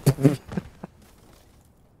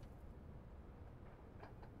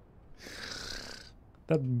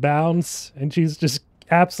 That bounce, and she's just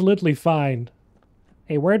absolutely fine.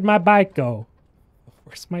 Hey, where'd my bike go?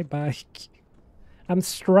 Where's my bike? I'm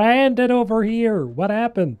stranded over here. What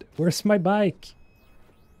happened? Where's my bike?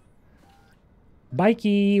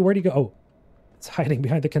 Bikey, where'd you go? Oh, it's hiding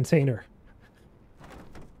behind the container.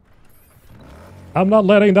 I'm not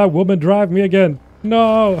letting that woman drive me again.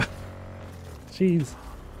 No. Jeez.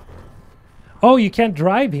 Oh, you can't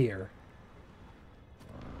drive here.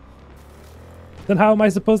 Then how am I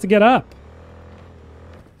supposed to get up?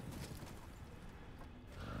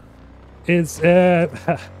 Is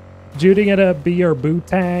Judy gonna be your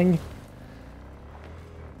bootang?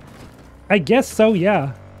 I guess so,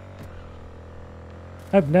 yeah.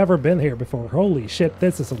 I've never been here before. Holy shit,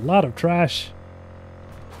 this is a lot of trash.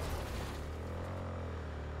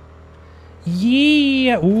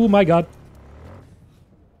 Yeah! Oh my god.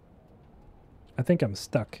 I think I'm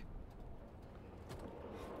stuck.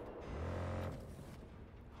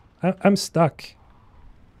 I'm stuck.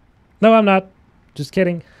 No, I'm not. Just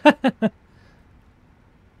kidding.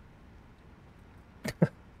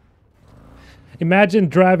 Imagine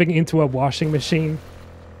driving into a washing machine.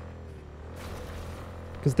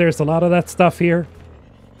 Because there's a lot of that stuff here.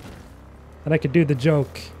 And I could do the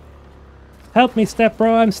joke. Help me, step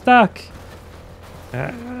bro, I'm stuck.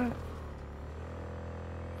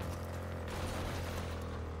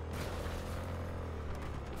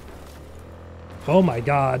 Oh my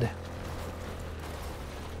god.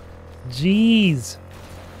 Jeez.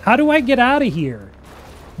 How do I get out of here?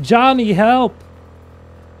 Johnny, help.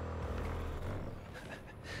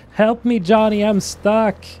 Help me, Johnny, I'm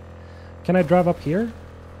stuck. Can I drive up here?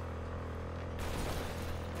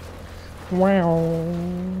 Wow.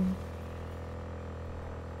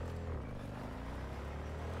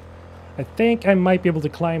 I think I might be able to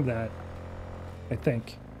climb that. I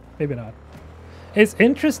think. Maybe not. It's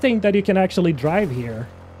interesting that you can actually drive here.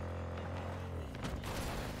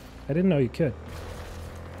 I didn't know you could.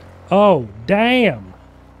 Oh, damn.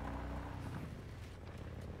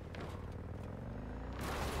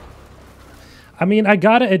 I mean, I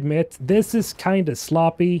gotta admit, this is kind of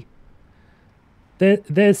sloppy.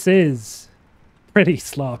 This is pretty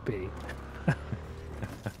sloppy.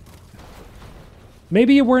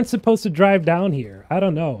 Maybe you weren't supposed to drive down here. I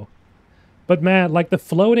don't know. But man, like the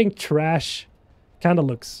floating trash kind of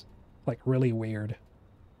looks like really weird.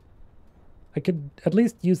 I could at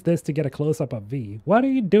least use this to get a close-up of V. What are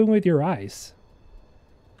you doing with your eyes?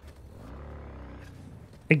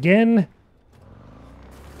 Again?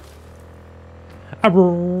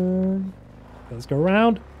 Let's go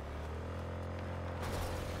around.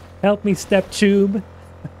 Help me, step tube.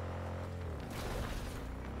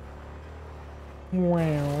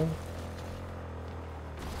 Wow.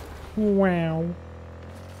 Wow.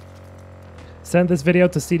 Send this video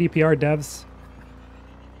to CDPR devs.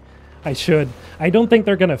 I should. I don't think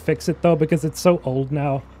they're gonna fix it though because it's so old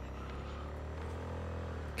now.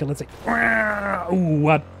 Okay, let's see. Ooh,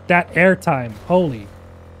 what? That airtime. Holy.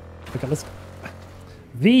 Okay, let's...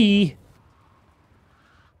 V.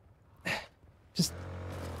 Just...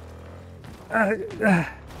 Oh,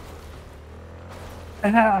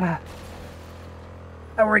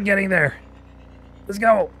 we're getting there. Let's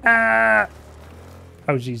go. Oh,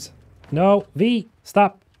 jeez. No, V,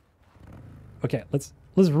 stop. Okay, let's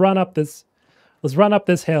run up this. Let's run up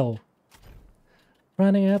this hill.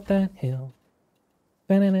 Running up that hill.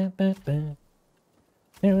 Running up that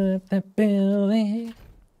building.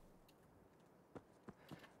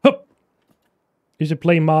 Hup! You should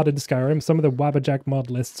play modded Skyrim. Some of the Wabbajack mod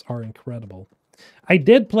lists are incredible. I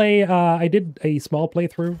did play. I did a small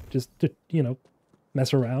playthrough just to, you know,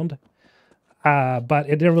 mess around. But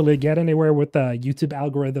it didn't really get anywhere with the YouTube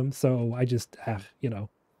algorithm, so I just, you know.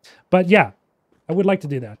 But yeah, I would like to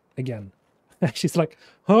do that again. She's like,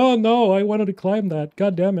 oh no, I wanted to climb that.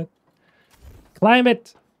 God damn it. Climb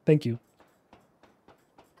it! Thank you.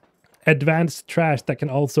 Advanced trash that can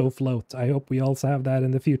also float. I hope we also have that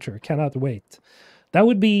in the future. Cannot wait. That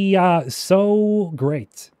would be so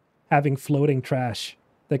great, having floating trash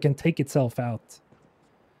that can take itself out.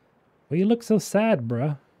 Well, you look so sad,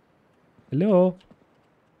 bruh. Hello?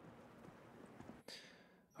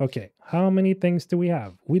 Okay, how many things do we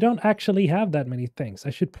have? We don't actually have that many things. I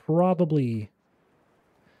should probably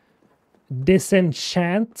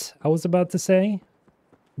disenchant, I was about to say.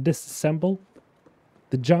 Disassemble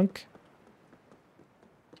the junk.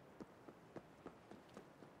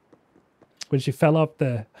 When she fell off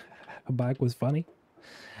the bike was funny.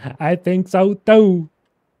 I think so too.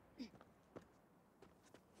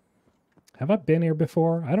 Have I been here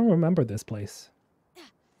before? I don't remember this place.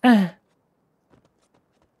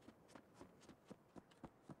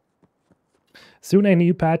 Soon a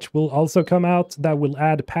new patch will also come out that will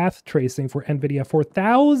add path tracing for NVIDIA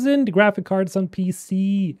 4000 graphic cards on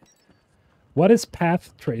PC. What is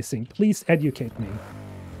path tracing? Please educate me.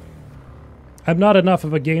 I'm not enough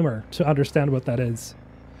of a gamer to understand what that is.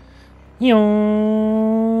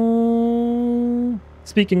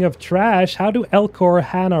 Speaking of trash, how do Elcor,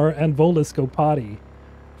 Hanar, and Volus go potty?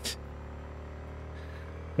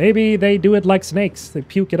 Maybe they do it like snakes. They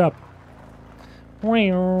puke it up.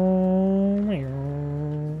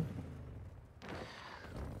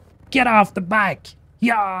 Get off the bike!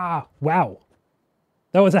 Yeah! Wow.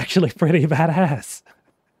 That was actually pretty badass.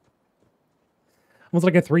 Almost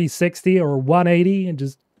like a 360 or 180 and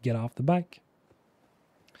just get off the bike.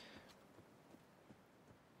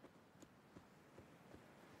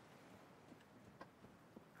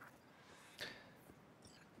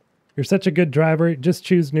 You're such a good driver. Just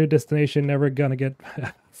choose new destination. Never gonna get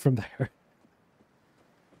from there.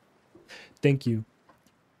 Thank you.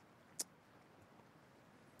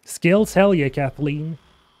 Skills? Hell yeah, Kathleen.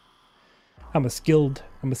 I'm a skilled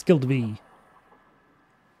V.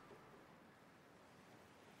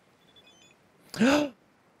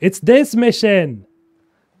 It's this mission!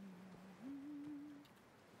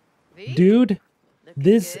 Dude,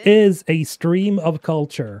 this is a stream of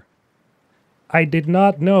culture. I did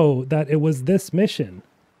not know that it was this mission.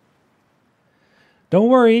 Don't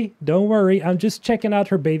worry, don't worry. I'm just checking out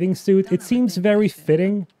her bathing suit. It seems very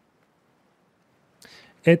fitting.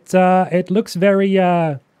 It looks very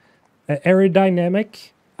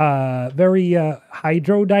aerodynamic, very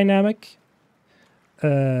hydrodynamic.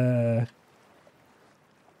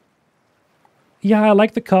 Yeah, I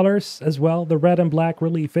like the colors as well. The red and black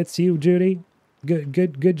really fits you, Judy.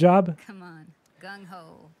 Good job. Come on, gung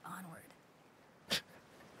ho, onward.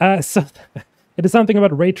 So it is something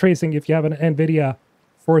about ray tracing if you have an NVIDIA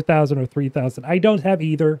 4000 or 3000. I don't have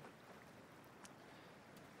either.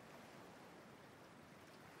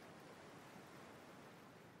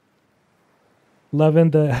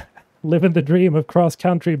 Living the dream of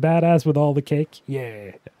cross-country badass with all the cake.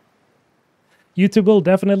 Yeah. YouTube will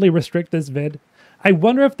definitely restrict this vid. I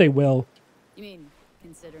wonder if they will. You mean,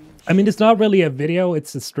 considering... I mean, it's not really a video,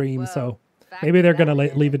 it's a stream, so maybe they're gonna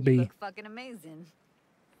leave it be. Look fucking amazing.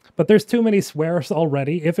 But there's too many swears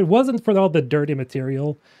already. If it wasn't for all the dirty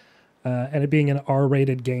material and it being an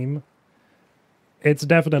R-rated game, it's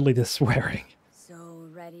definitely the swearing. So,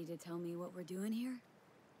 ready to tell me what we're doing here?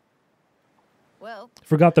 Well...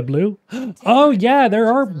 Forgot the blue? Oh yeah,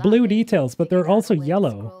 there are blue details, but they're also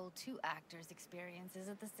yellow. Two actors' experiences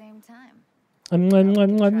at the same time.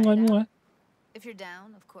 If you're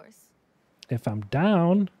down, of course. If I'm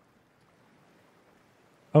down...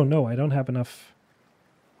 Oh no, I don't have enough...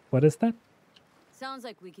 What is that? Sounds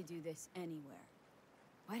like we could do this anywhere.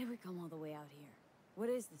 Why did we come all the way out here? What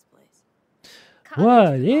is this place?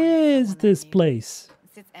 What is this place?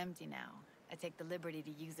 It sits empty now. I take the liberty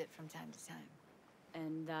to use it from time to time.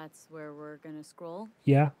 And that's where we're gonna scroll?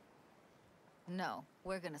 Yeah. No,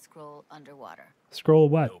 we're gonna scroll underwater. Scroll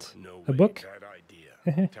what? No A book? Bad idea.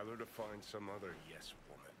 Tell her to find some other yes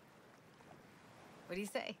woman. What do you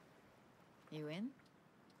say? You in?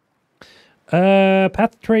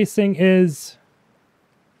 Path tracing is...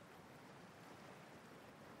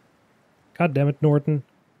 God damn it, Norton.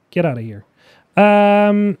 Get out of here.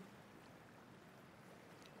 Path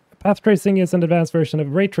tracing is an advanced version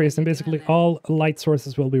of ray tracing. Basically, all light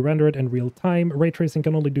sources will be rendered in real time. Ray tracing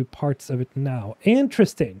can only do parts of it now.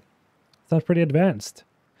 Interesting. Sounds pretty advanced.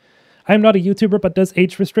 I'm not a YouTuber, but does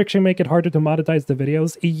age restriction make it harder to monetize the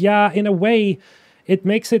videos? Yeah, in a way, it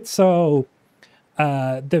makes it so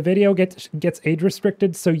the video gets age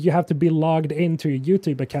restricted, so you have to be logged into your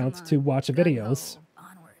YouTube account to watch videos.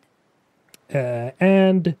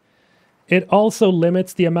 And it also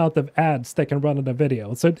limits the amount of ads that can run on a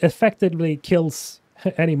video. So it effectively kills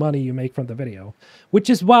any money you make from the video. Which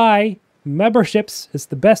is why memberships is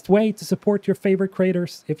the best way to support your favorite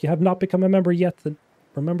creators. If you have not become a member yet, then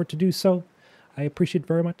remember to do so. I appreciate it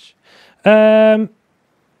very much.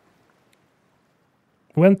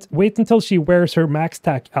 Wait until she wears her Max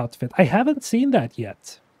Tack outfit. I haven't seen that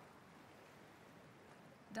yet.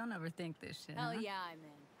 Don't overthink this shit. Hell yeah, I'm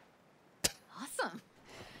in. Awesome.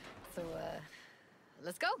 So,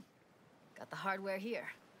 let's go. Got the hardware here.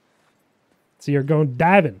 So you're going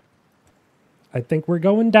diving. I think we're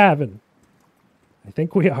going diving. I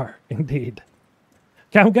think we are, indeed.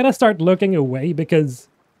 Okay, I'm gonna start looking away because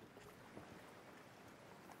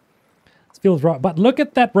this feels wrong. But look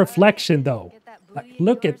at that reflection, though. Like,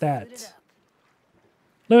 look at that.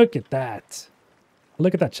 Look at that.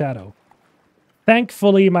 Look at that shadow.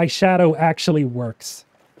 Thankfully, my shadow actually works.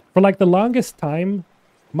 For like the longest time,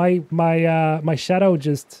 My shadow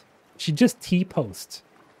she just T-posed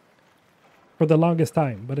for the longest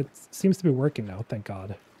time, but it seems to be working now, thank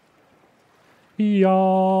God. Yeah,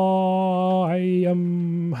 I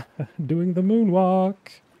am doing the moonwalk.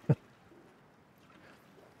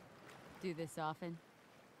 Do this often?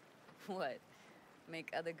 What?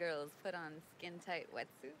 Make other girls put on skin-tight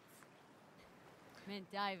wetsuits?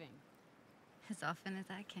 Meant diving. As often as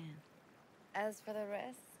I can. As for the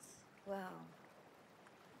rest, well,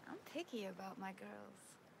 I'm picky about my girls.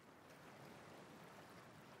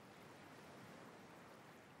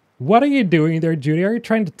 What are you doing there, Judy? Are you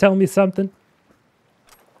trying to tell me something?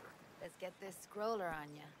 Let's get this scroller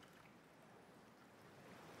on ya.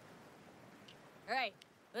 All right,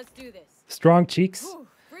 let's do this. Strong cheeks. Whew,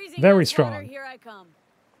 freezing Very hot water, strong. here I come.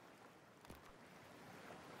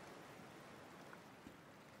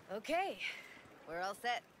 Okay, we're all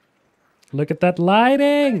set. Look at that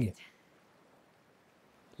lighting.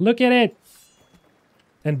 Look at it.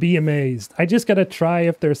 And be amazed. I just gotta try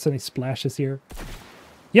if there's any splashes here.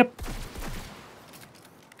 Yep.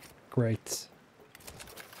 Great.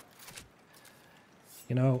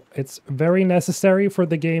 You know, it's very necessary for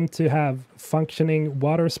the game to have functioning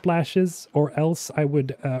water splashes, or else I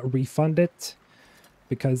would refund it.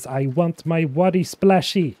 Because I want my waddy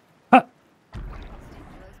splashy. Ha! Stay close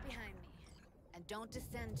behind me. And don't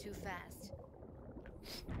descend too fast.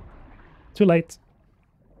 Too late.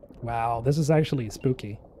 Wow, this is actually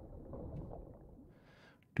spooky.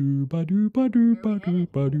 Doo ba doo ba doo ba doo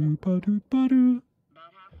ba doo ba doo ba doo.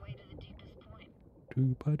 About halfway to the deepest point.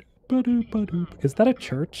 Doo ba doo ba doo ba doo. Is that a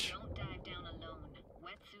church? Don't dive down alone.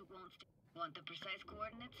 Wetsuit won't want the precise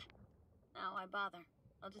coordinates? No, why bother?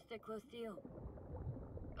 I'll just stay close to you.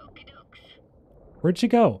 Okie dokes. Where'd she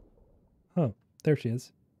go? Oh, there she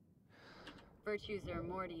is. Virtues are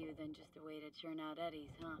more to you than just a way to churn out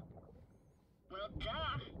eddies, huh? Well,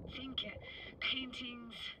 duh. Think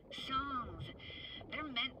paintings, songs. They're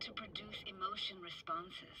meant to produce emotion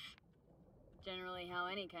responses. Generally how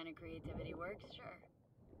any kind of creativity works, sure.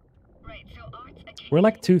 Right, so art's a We're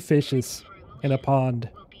like two fishes for in a emotion. pond.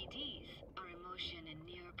 Well, BDs are emotion in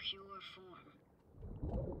near pure form.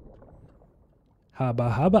 Haba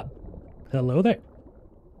haba. Hello there.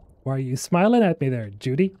 Why are you smiling at me there,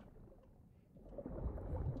 Judy?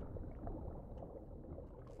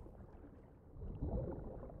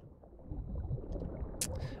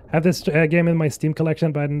 Have this game in my Steam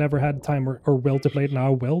collection, but I never had time or will to play it. Now I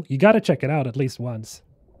will. You gotta check it out at least once.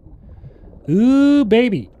 Ooh,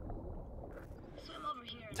 baby. Swim over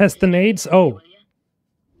here and Test the nades. Oh, will ya?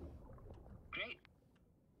 Great.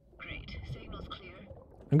 Great. Signal's clear.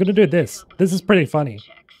 I'm gonna do this. This is pretty funny.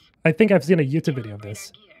 Checks. I think I've seen a YouTube video of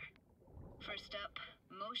this. Calibrate our gear. First up,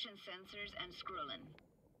 motion sensors and scrolling.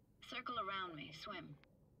 Circle around me, swim.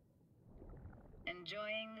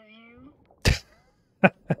 Enjoying the view?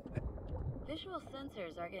 Visual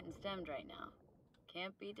sensors are getting stemmed right now.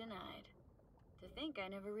 Can't be denied. To think I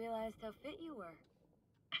never realized how fit you were.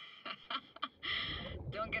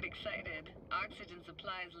 Don't get excited. Oxygen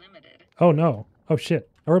supply is limited. Oh no. Oh shit.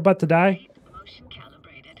 Are we about to die? Right, motion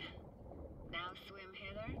calibrated. Now swim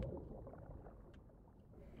hither.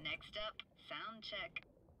 Next up, sound check.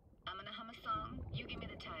 I'm gonna hum a song. You give me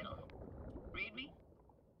the title. Read me?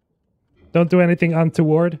 Don't do anything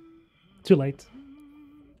untoward. Too late.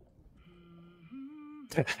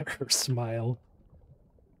 Her smile.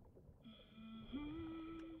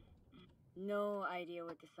 No idea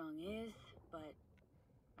what the song is, but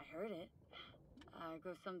I heard it. It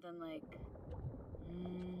goes something like...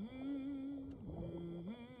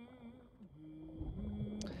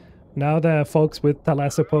 Now the folks with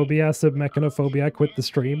thalassophobia, submechanophobia quit the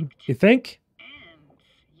stream. You think? And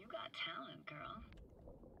you got talent, girl.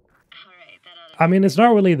 All right, that oughta I mean, it's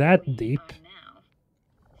not really that deep. are now.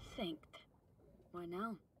 Synced. What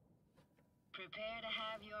now? Prepare to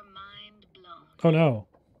have your mind blown. Oh no.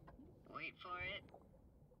 Wait for it.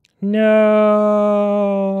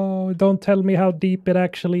 No. Don't tell me how deep it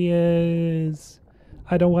actually is.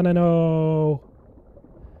 I don't want to know.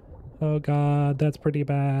 Oh god, that's pretty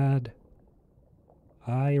bad.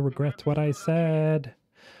 I regret what I said.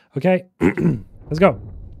 Okay, let's go.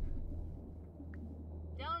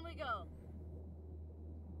 Down we go.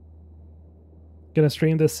 Gonna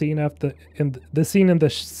stream this scene after the scene in the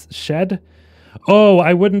shed. Oh,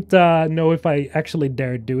 I wouldn't know if I actually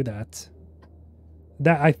dared do that.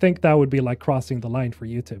 I think that would be like crossing the line for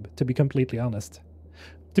YouTube, to be completely honest.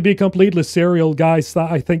 To be completely serial, guys,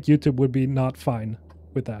 I think YouTube would be not fine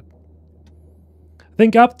with that. I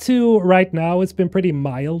think up to right now it's been pretty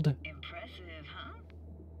mild. Impressive, huh?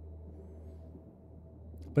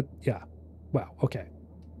 But yeah. Wow, okay.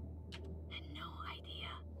 No idea.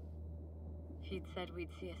 said we'd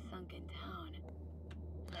see a sunken town.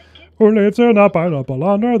 Like it? Who lives in a pineapple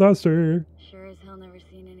under the sea? Sure as hell never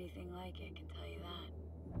seen anything like it, can tell you that.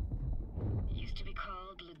 It used to be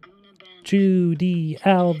called Laguna Bend. Judy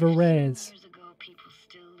Alvarez. Years ago, people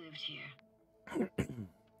still lived here.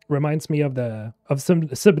 Reminds me of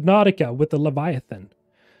Subnautica with the Leviathan.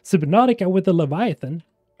 Subnautica with the Leviathan?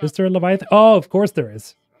 Is there a Leviathan? Oh, of course there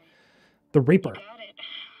is. The Reaper. Got it.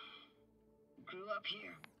 Grew up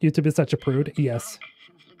here. YouTube is such a prude. Yes. Back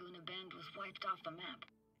since Laguna Bend was wiped off the map.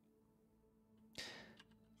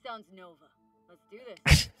 Sounds Nova. Let's do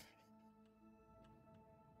this.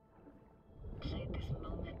 Played this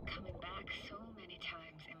moment coming back so many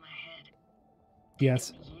times in my head.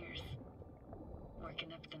 Yes. Took me years.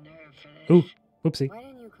 Working up the nerve for this. Ooh, whoopsie. Why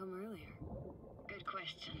didn't you come earlier? Good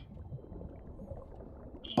question.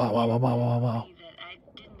 Wow, wow, wow, wow, wow, wow. Easy that I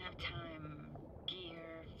didn't have time,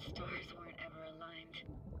 gear, stars weren't ever aligned.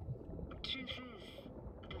 Truth is,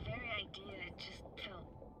 the very idea it just felt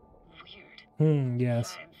weird.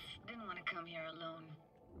 Yes. Besides, didn't want to come here alone.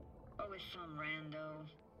 Or with some rando.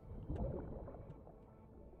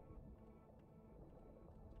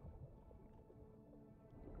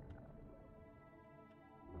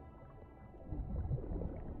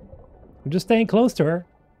 I'm just staying close to her.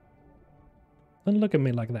 Don't look at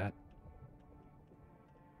me like that.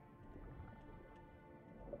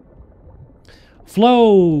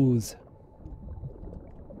 Flows.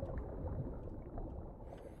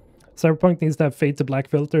 Cyberpunk needs to have fade to black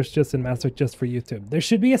filters just in Master just for YouTube. There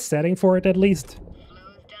should be a setting for it at least.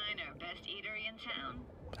 Flo's Diner, best eatery in town.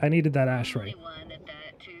 I needed that ashtray. Only one at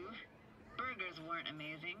that, too. Burgers weren't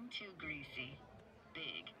amazing, too greasy.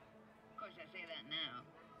 Big. Of course, I say that now.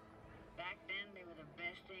 Back then, they were the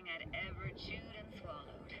best thing I'd ever chewed and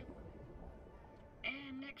swallowed.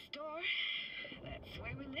 And next door, that's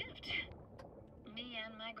where we lived. Me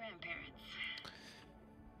and my grandparents.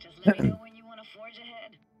 Just let me know when you want to forge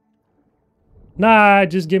ahead. Nah,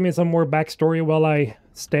 just give me some more backstory while I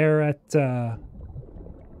stare at,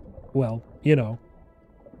 well, you know.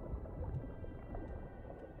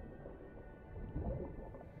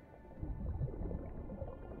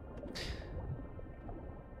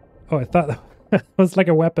 Oh, I thought it was like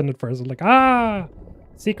a weapon at first. I was like, ah,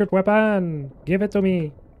 secret weapon, give it to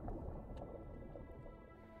me.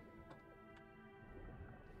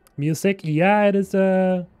 Music, yeah, it is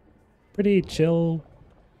a pretty chill,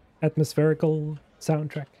 atmospherical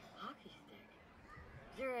soundtrack. Hockey stick.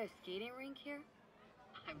 Is there a skating rink here?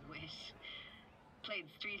 I wish. Played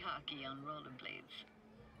street hockey on rollerblades.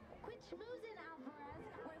 Quit schmoozing, Alvarez.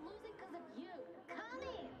 We're losing because of you. Come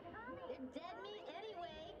in. They're dead meat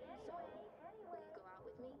anyway. So, will you go out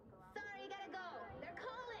with me? Sorry, gotta go. They're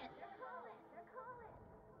calling.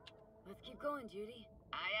 Let's keep going, Judy.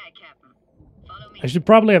 Aye, aye, Captain. Follow me. I should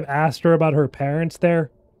probably have asked her about her parents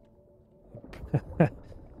there.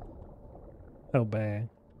 Oh, bang.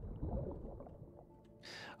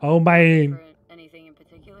 Oh, my. For anything in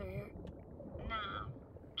particular here? Nah.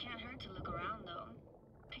 Can't hurt to look around, though.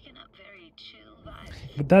 Picking up very chill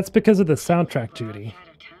vibes. But that's because of the soundtrack, Judy. Outside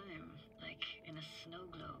of time, like in a snow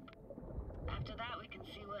globe. After that, we can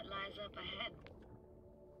see what lies up ahead.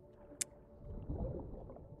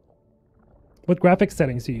 What graphics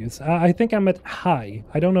settings do you use? I think I'm at high.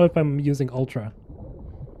 I don't know if I'm using ultra.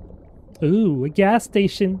 Ooh, a gas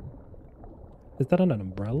station. Is that on an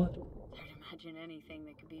umbrella? Can't imagine anything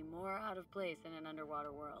that could be more out of place in an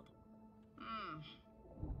underwater world.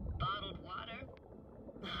 Bottled water?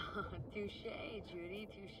 Touche, Judy,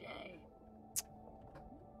 touche.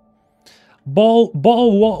 Ball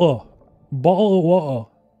water. Ball water.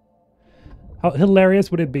 How hilarious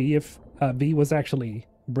would it be if V was actually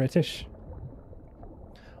British?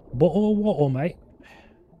 Bottle of water, mate.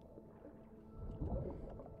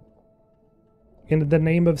 In the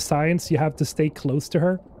name of science, you have to stay close to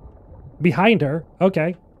her. Behind her?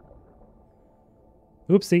 Okay.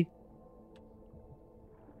 Oopsie.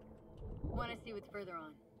 Want to see what's further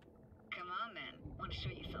on? Come on, then. Want to show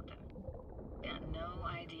you something. Got no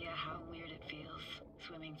idea how weird it feels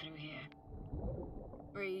swimming through here.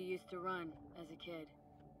 Where you used to run as a kid.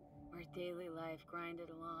 Where daily life grinded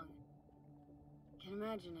along. Can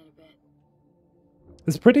imagine it a bit.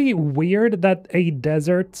 It's pretty weird that a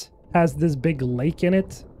desert has this big lake in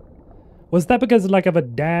it. Was that because like of a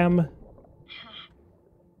dam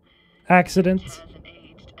accident? It hasn't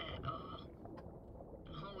aged at all.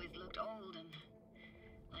 Always looked old and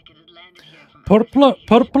like it had landed here from Purple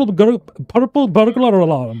burglar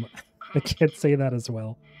alarm. I can't say that as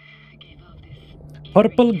well.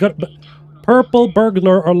 Purple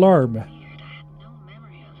burglar alarm. Weird. I had no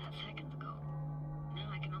memory of that seconds ago.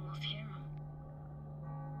 Now I can almost hear him.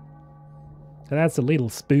 That's a little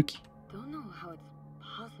spooky. Don't know how it's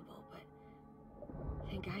possible, but I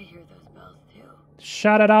think I hear those bells too.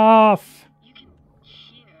 Shut it off! You can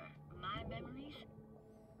hear my memories?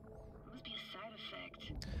 Must be a side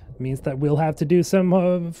effect. Means that we'll have to do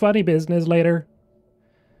some funny business later.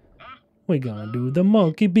 We're gonna do the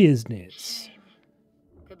monkey business.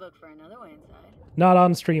 Could look for another way inside. Not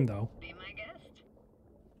on stream, though. Be my guest.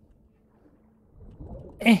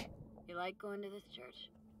 Eh. You like going to this church?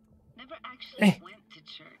 Never actually went to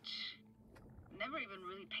church. Never even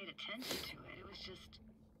really paid attention to it. It was just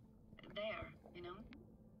there, you know?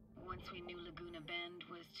 Once we knew Laguna Bend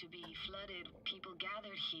was to be flooded, people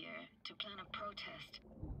gathered here to plan a protest.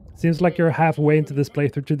 Seems like you're halfway into this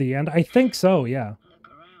playthrough to the end. I think so, yeah. Look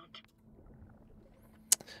around.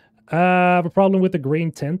 I have a problem with the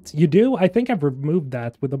green tint. You do? I think I've removed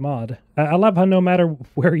that with the mod. I love how no matter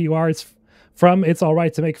where you are from, it's all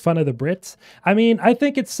right to make fun of the Brits. I mean, I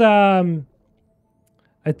think it's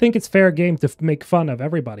fair game to make fun of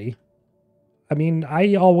everybody. I mean,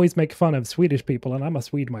 I always make fun of Swedish people, and I'm a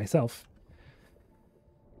Swede myself.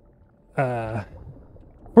 For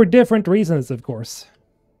different reasons, of course.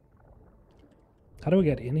 How do we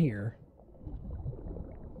get in here?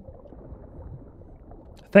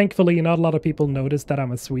 Thankfully, not a lot of people notice that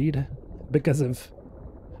I'm a Swede because of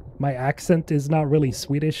my accent is not really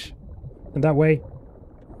Swedish in that way.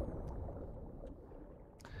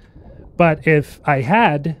 But if I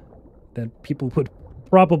had, then people would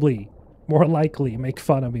probably more likely make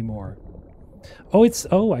fun of me more.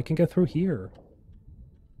 Oh, I can go through here.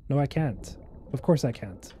 No, I can't. Of course I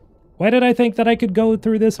can't. Why did I think that I could go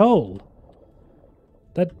through this hole?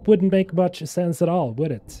 That wouldn't make much sense at all,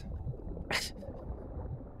 would it?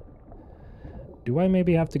 Do I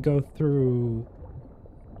maybe have to go through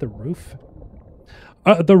the roof?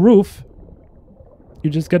 The roof? You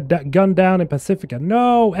just got gunned down in Pacifica.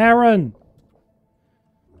 No, Aaron!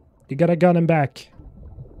 You gotta gun him back.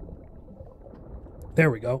 There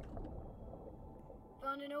we go.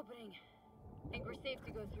 Found an opening. Think we're safe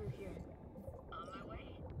to go through here. On my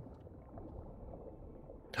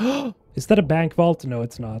way. Is that a bank vault? No,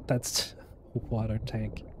 it's not. That's a water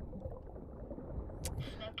tank.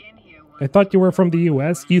 Snuck in here once. I thought you were from the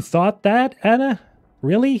US. You thought that, Anna?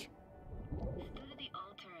 Really? Stood at the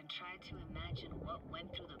altar and tried to imagine what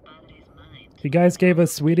went through the padre's mind. You guys gave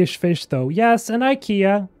us Swedish fish, though. Yes, and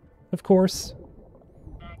IKEA. Of course.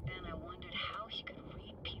 Back then, I wondered how he could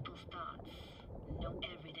read people's thoughts, know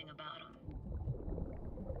everything about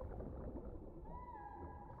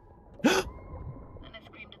them. And I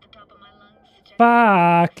screamed at the top of my lungs to check.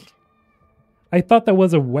 Fuck! I thought that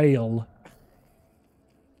was a whale.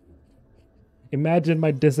 Imagine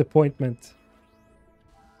my disappointment.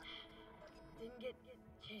 Didn't get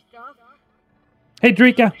chased off? Hey,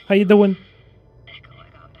 Drika, how you doing? Echo I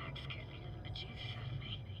got back scared me to the bejesus out of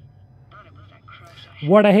me. Thought it was that crush I had.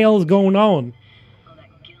 What the hell is going on? All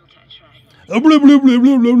that guilt I tried. Blah, blah, blah, blah,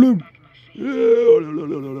 blah, blah. Back in my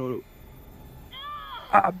face.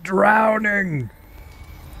 I'm drowning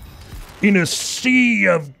in a sea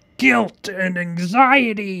of guilt and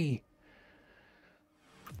anxiety.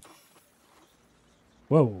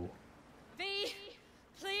 Whoa. V,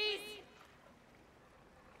 please.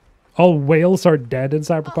 All whales are dead in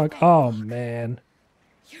Cyberpunk? Oh, man.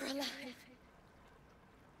 You're alive.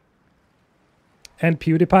 And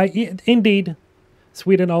PewDiePie? Indeed.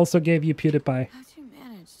 Sweden also gave you PewDiePie. How'd you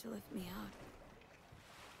manage to lift me out?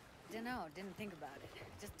 Dunno, didn't think about it.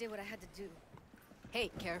 Just did what I had to do.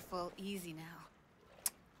 Hey, careful, easy now.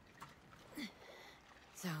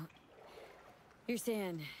 So, you're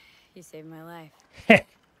saying you saved my life. Heh.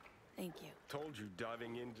 Thank you. Told you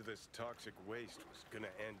diving into this toxic waste was gonna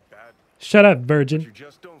end badly. Shut up, But virgin. you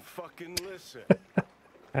just don't fucking listen.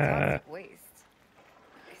 Toxic waste.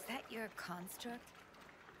 Is that your construct?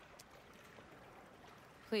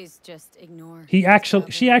 Please just ignore. She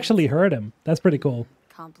this actually heard him. That's pretty cool.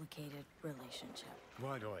 complicated relationship.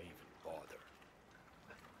 Why do I even bother?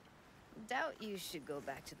 Doubt you should go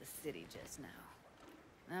back to the city just now.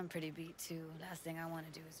 I'm pretty beat too. Last thing I want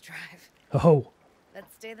to do is drive. Oh.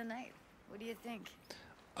 Let's stay the night. What do you think?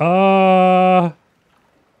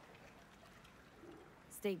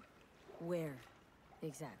 Stay where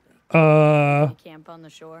exactly? Camp on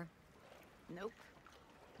the shore? Nope.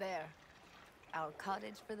 There. Our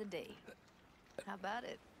cottage for the day. How about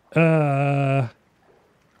it?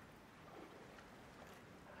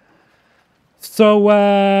 So,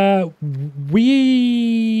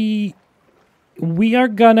 we are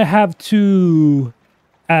gonna have to,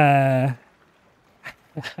 I'm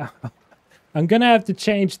gonna have to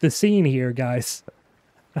change the scene here, guys.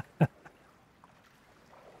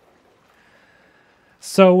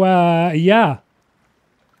 So yeah.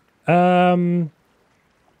 Why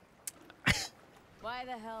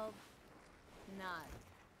the hell not?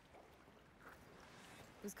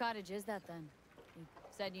 Whose cottage is that then? You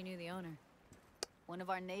said you knew the owner. One of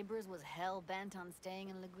our neighbors was hell-bent on staying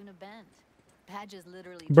in Laguna Bend. Badges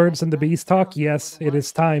literally Birds and the dragged him bees out of talk. town Yes, before it the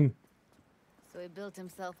is time. So he built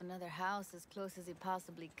himself another house as close as he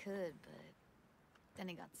possibly could, but then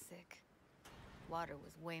he got sick. Water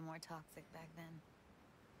was way more toxic back then.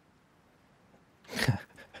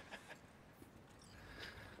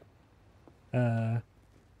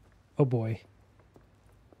 Oh boy.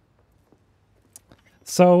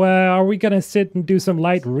 So are we gonna sit and do some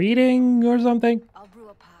light reading or something? I'll brew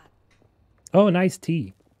a pot. Oh, nice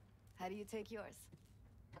tea. How do you take yours?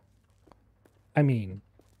 I mean,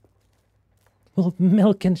 well,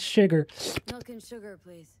 milk and sugar. Milk and sugar,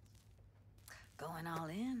 please. Going all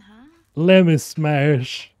in, huh? Lemon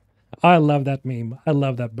smash. I love that meme. I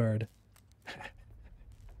love that bird.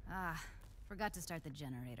 Ah, forgot to start the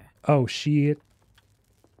generator. Oh shit.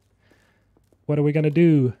 What are we gonna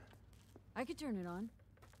do? I could turn it on.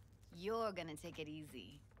 You're gonna take it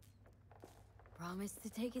easy. Promise to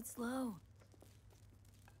take it slow.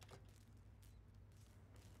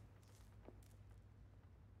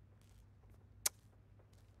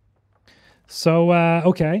 So,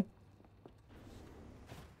 okay.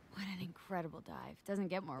 What an incredible dive. Doesn't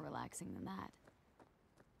get more relaxing than that.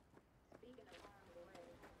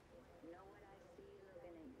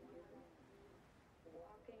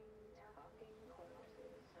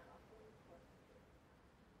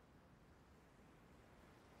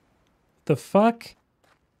 The fuck?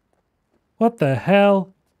 What the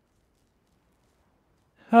hell?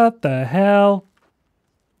 What the hell?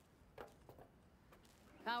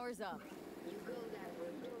 Power's up. You go that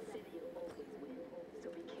route, city always wins, so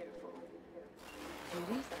be careful.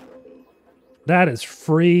 Judy? That is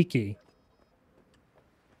freaky.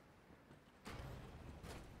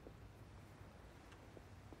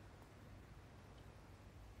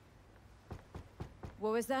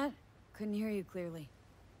 What was that? Couldn't hear you clearly.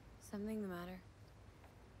 Something the matter?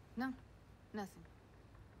 No, nothing.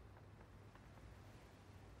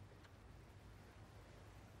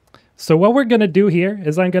 So what we're gonna do here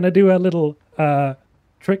is I'm gonna do a little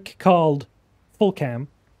trick called full cam.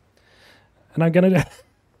 And I'm gonna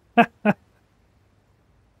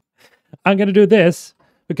I'm gonna do this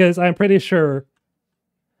because I'm pretty sure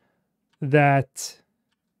that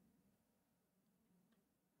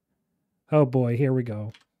oh boy, here we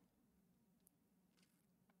go.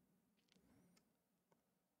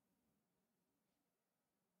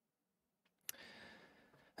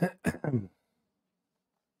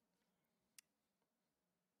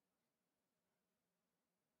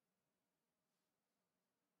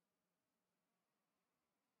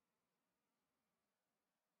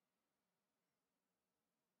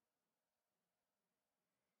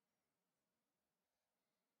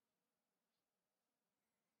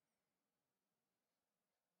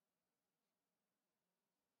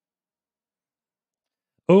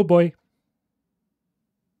 Oh boy.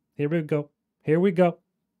 Here we go. Here we go.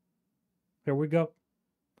 Here we go.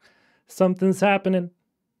 Something's happening.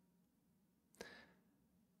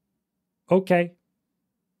 Okay.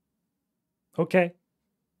 Okay.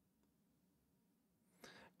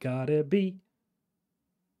 Gotta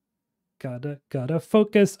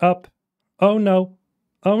focus up. Oh no.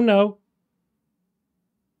 Oh no.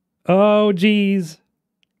 Oh geez.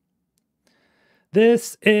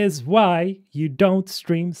 This is why you don't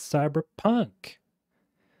stream Cyberpunk.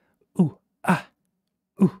 Ooh, ah,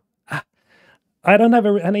 ooh, ah. I don't have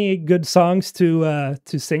any good songs to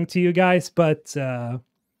sing to you guys, but let's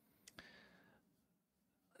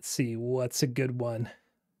see what's a good one.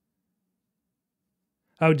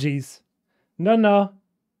 Oh geez. No, no.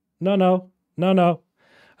 No, no. No, no.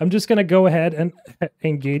 I'm just gonna go ahead and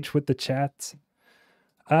engage with the chat.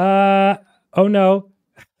 Oh no.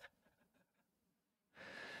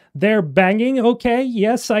 They're banging? Okay,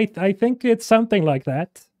 yes, I think it's something like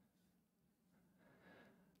that.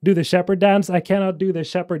 Do the shepherd dance? I cannot do the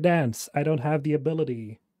shepherd dance. I don't have the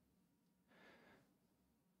ability.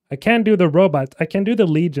 I can do the robot. I can do the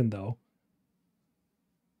Legion, though.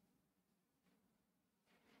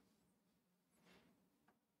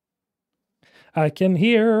 I can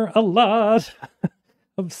hear a lot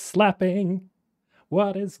of slapping.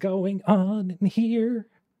 What is going on in here?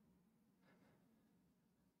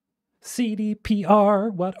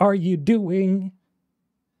 CDPR, what are you doing?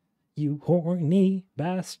 You horny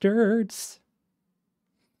bastards.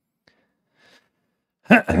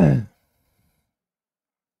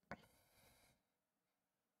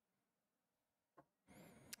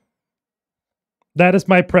 That is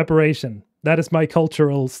my preparation. That is my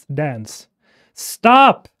cultural dance.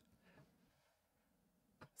 Stop!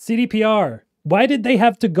 CDPR. Why did they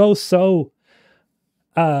have to go so...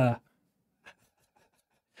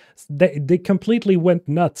 They completely went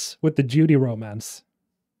nuts with the Judy romance.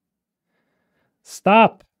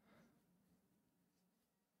 Stop!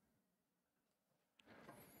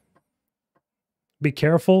 Be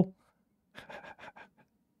careful.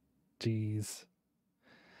 Jeez.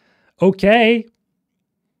 Okay.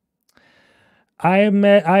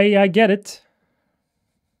 I get it.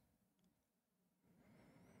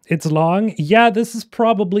 It's long. Yeah, this is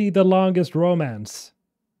probably the longest romance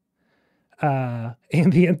in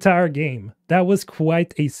the entire game. That was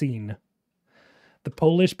quite a scene. The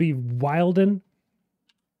Polish be wildin'.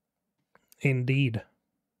 Indeed.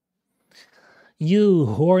 You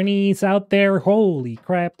hornies out there, holy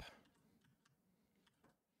crap.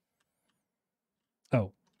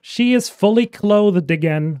 Oh, she is fully clothed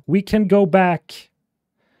again. We can go back.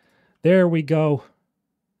 There we go.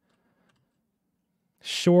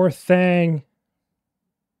 Sure thing.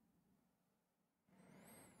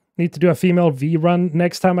 Need to do a female V run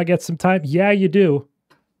next time I get some time. Yeah, you do.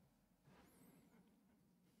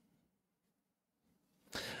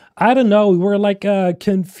 I don't know. We're like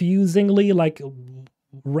confusingly like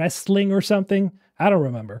wrestling or something. I don't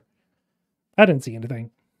remember. I didn't see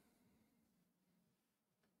anything.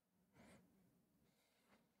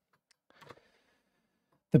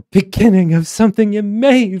 The beginning of something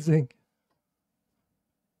amazing.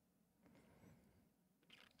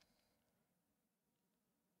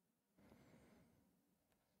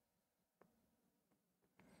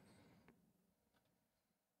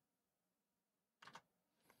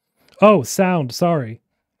 Oh, sound. Sorry.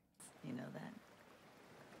 You know that.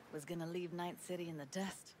 Was gonna leave Night City in the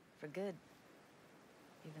dust for good.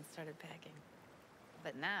 Even started packing.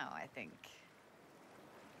 But now I think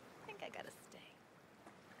I gotta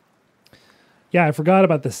stay. Yeah, I forgot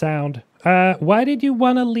about the sound. Why did you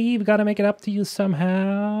want to leave? Gotta make it up to you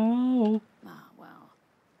somehow. Ah, well.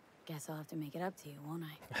 Guess I'll have to make it up to you, won't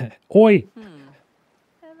I? Oi.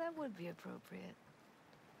 Yeah, that would be appropriate.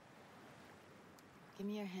 Give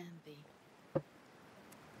me your hand, B.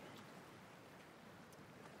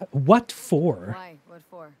 What for? Why? What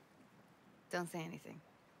for? Don't say anything.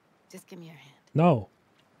 Just give me your hand. No.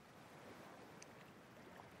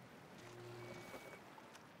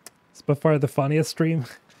 It's by far the funniest stream.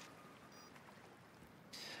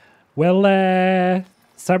 Well,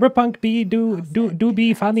 Cyberpunk do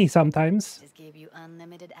be funny sometimes. Just gave you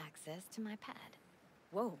unlimited access to my pad.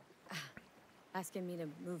 Whoa. Asking me to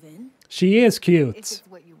move in? She is If cute. it's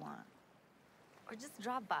what you want. Or just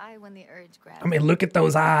drop by when the urge grabs I mean, look at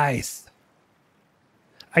those eyes.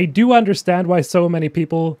 I do understand why so many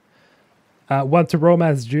people want to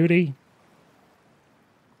romance Judy.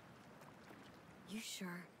 You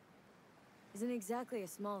sure? Isn't exactly a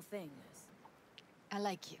small thing, this. I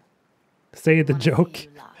like you. Say the Wanna see joke.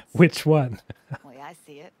 you lots. Which one? The way I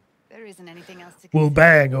see it, there isn't anything else to We'll consider.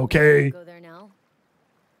 bang, okay? Go there now?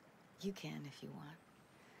 You can if you want.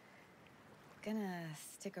 Gonna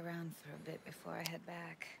stick around for a bit before I head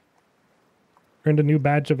back. Earned a new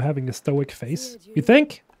badge of having a stoic face. Judy. You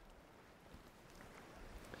think?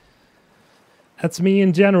 That's me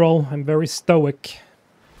in general. I'm very stoic.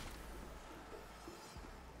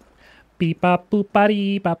 Beep bop boop ba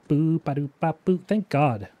bop boop ba doop bop boop. Thank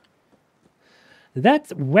God. That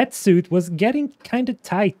wetsuit was getting kind of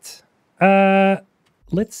tight.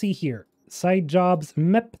 Let's see here. Side jobs.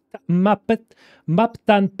 Maptan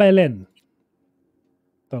Pelen.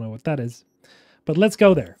 Don't know what that is. But let's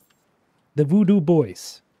go there. The Voodoo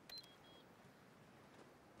Boys.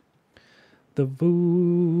 The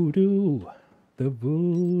Voodoo. The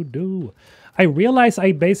Voodoo. I realize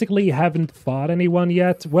I basically haven't fought anyone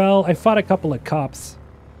yet. Well, I fought a couple of cops.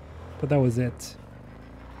 But that was it.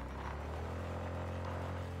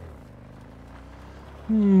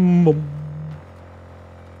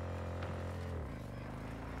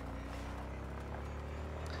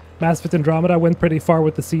 Mass Effect Andromeda went pretty far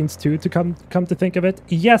with the scenes too, to come to think of it.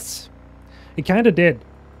 Yes, it kind of did.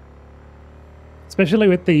 Especially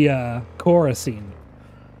with the Cora scene.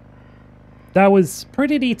 That was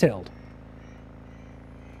pretty detailed.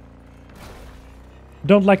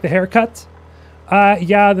 Don't like the haircut?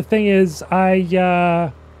 Yeah, the thing is,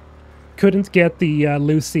 I couldn't get the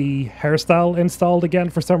Lucy hairstyle installed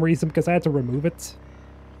again for some reason because I had to remove it.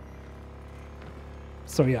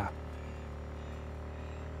 So yeah.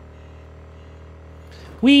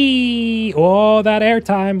 Whee! Oh, that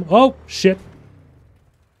airtime. Oh, shit.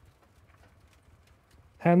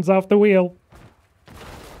 Hands off the wheel.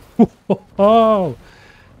 Oh,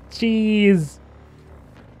 jeez.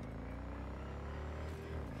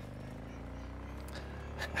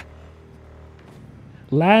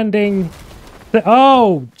 Landing.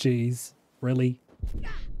 Oh, jeez. Really?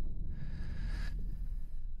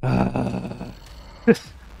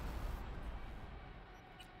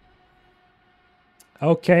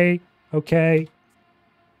 Okay. Okay.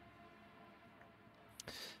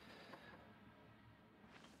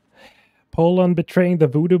 Poll on betraying the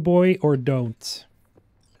voodoo boy or don't.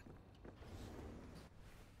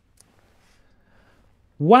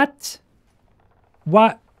 What?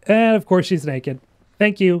 What? And of course she's naked.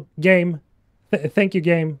 Thank you, game. Thank you,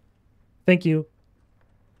 game. Thank you.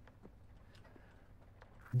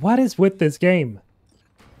 What is with this game?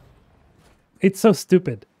 It's so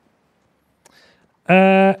stupid.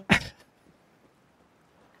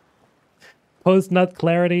 Post nut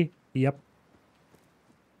clarity. Yep.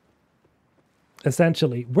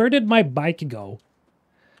 Essentially. Where did my bike go?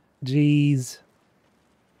 Jeez.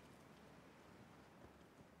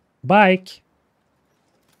 Bike.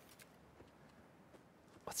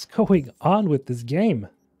 What's going on with this game?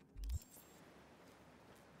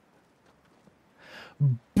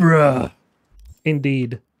 Bruh.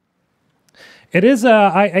 Indeed. It is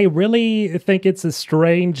I really think it's a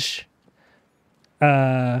strange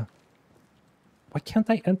why can't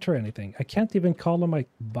I enter anything? I can't even call on my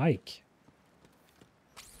bike.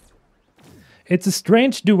 It's a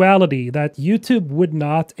strange duality that YouTube would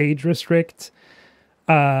not age restrict.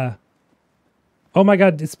 Oh my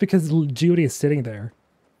god, it's because Judy is sitting there.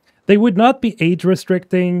 They would not be age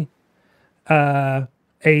restricting a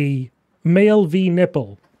male V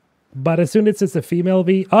nipple. But as soon as it's a female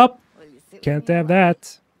V, up, can't have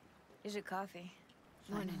that. Here's your coffee.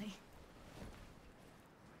 Finally.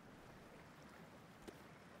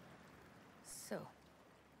 So,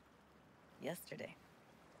 yesterday.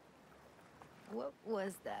 What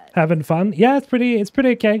was that? Having fun? Yeah, it's pretty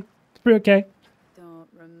okay. It's pretty okay. Don't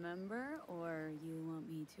remember, or you want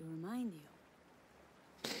me to remind you?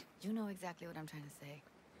 You know exactly what I'm trying to say.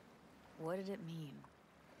 What did it mean?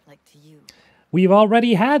 Like to you? We've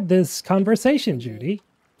already had this conversation, Judy.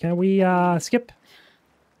 Can we skip?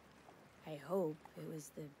 I hope it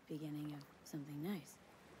was the beginning of something nice.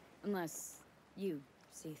 Unless you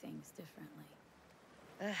see things differently.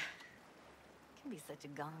 Ugh. Can be such a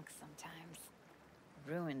gonk sometimes.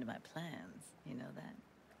 Ruined my plans, you know that.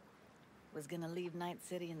 Was gonna leave Night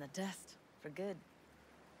City in the dust for good.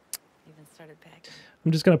 Even started packing.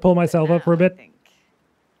 I'm just gonna pull myself up for a bit. I think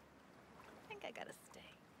I gotta stay.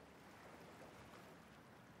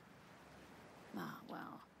 Ah,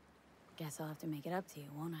 well. Guess I'll have to make it up to you,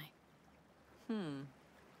 won't I?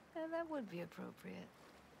 Yeah, that would be appropriate.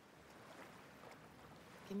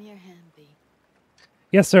 Give me your hand, B.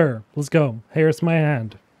 Yes, sir. Let's go. Here's my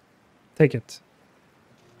hand. Take it.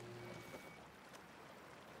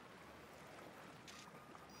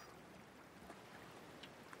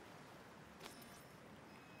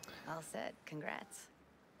 All set. Congrats.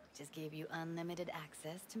 Just gave you unlimited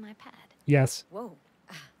access to my pad. Yes. Whoa.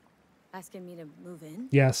 Asking me to move in?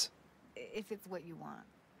 Yes. If it's what you want.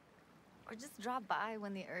 Or just drop by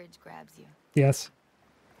when the urge grabs you. Yes.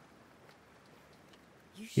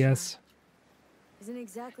 You yes. Isn't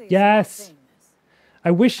exactly yes. thing,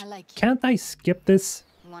 I wish. I like you. Can't I skip this?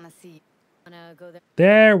 Wanna see? Wanna go there?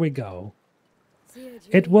 There we go.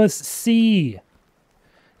 It was C.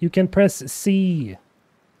 You can press C.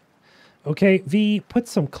 Okay, V, put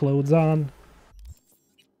some clothes on.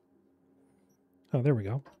 Oh, there we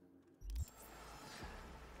go.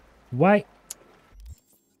 Why?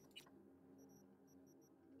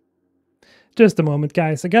 Just a moment,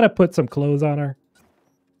 guys. I gotta put some clothes on her.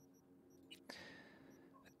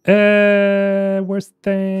 Where's the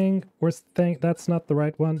thing? Where's the thing? That's not the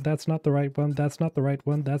right one. That's not the right one. That's not the right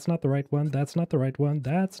one. That's not the right one. That's not the right one.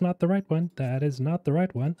 That's not the right one. That is not the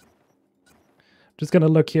right one. Just gonna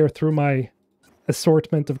look here through my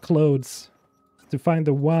assortment of clothes to find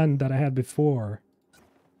the one that I had before.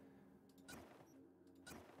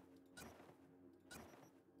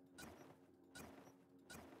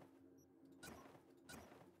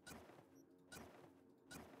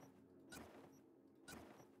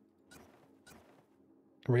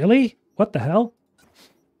 Really? What the hell?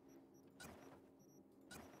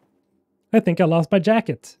 I think I lost my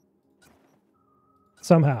jacket.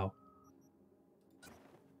 Somehow.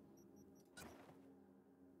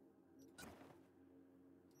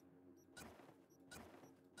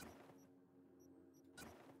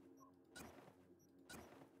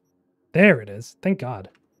 There it is. Thank God.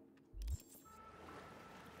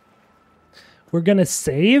 We're gonna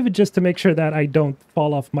save just to make sure that I don't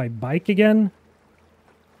fall off my bike again.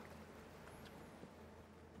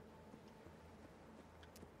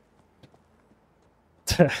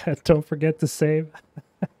 Don't forget to save.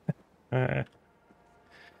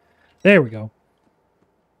 There we go.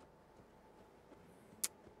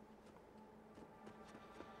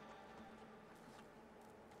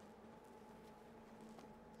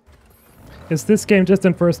 Is this game just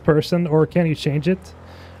in first person, or can you change it?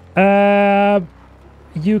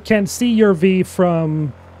 You can see your V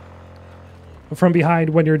from behind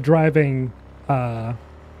when you're driving,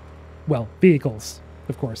 well, vehicles,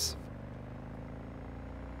 of course.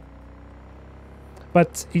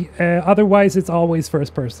 But otherwise, it's always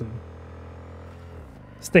first person.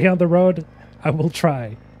 Stay on the road. I will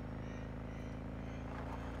try.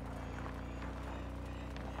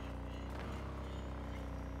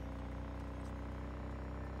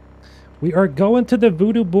 We are going to the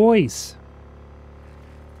Voodoo Boys.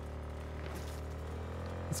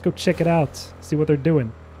 Let's go check it out. See what they're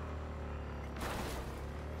doing.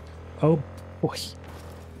 Oh boy.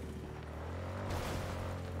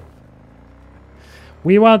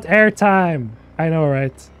 We want airtime. I know,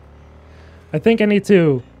 right? I think I need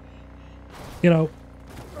to, you know,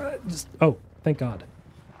 just... Oh, thank God.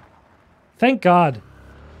 Thank God.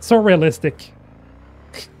 So realistic.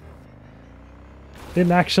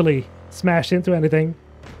 Didn't actually smash into anything.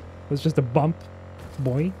 It was just a bump.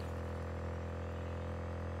 Boy.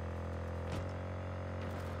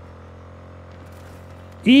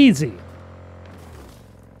 Easy.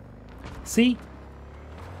 See?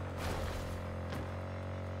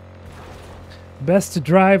 Best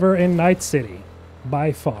driver in Night City.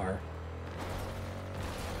 By far.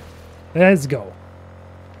 Let's go.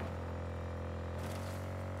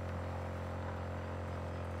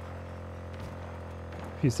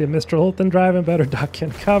 If you see MrHulthen driving, better duck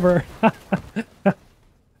and cover.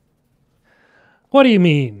 What do you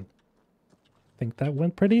mean? I think that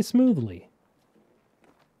went pretty smoothly.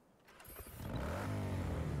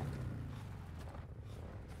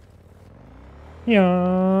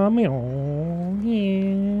 Yeah.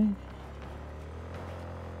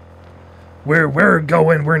 Where we're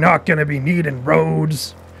going, we're not gonna be needing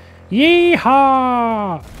roads.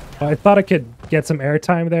 Yeehaw! Well, I thought I could get some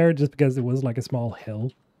airtime there just because it was like a small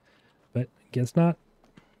hill, but guess not.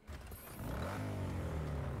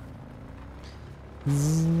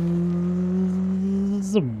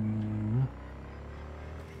 Zoom.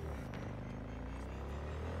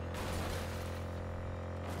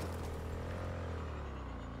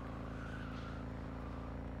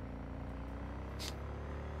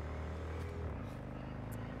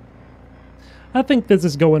 I think this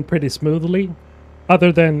is going pretty smoothly.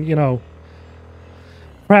 Other than, you know,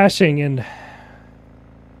 crashing and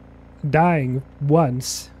dying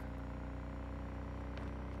once.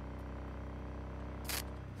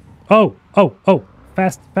 Oh.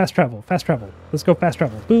 Fast travel. Let's go fast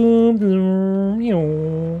travel. Boom.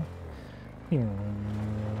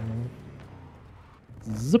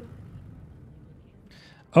 Zip.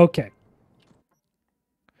 Okay.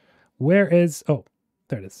 Where is... Oh,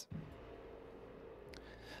 there it is.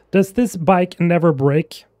 Does this bike never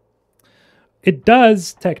break? It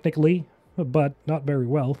does, technically, but not very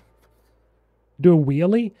well. Do a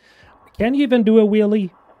wheelie? Can you even do a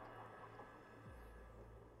wheelie?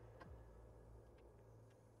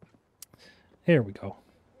 Here we go.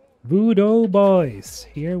 Voodoo Boys.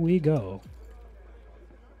 Here we go.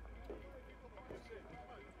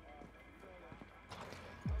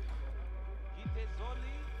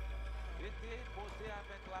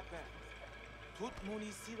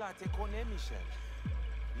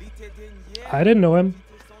 I didn't know him.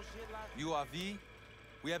 You are V.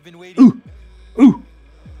 We have been waiting.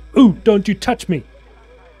 Ooh, don't you touch me.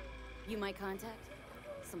 You my contact?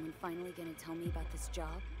 Someone finally gonna tell me about this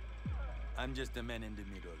job? I'm just a man in the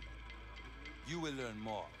middle. You will learn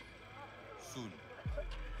more. Soon.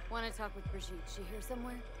 Wanna talk with Brigitte? She here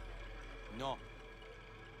somewhere? No.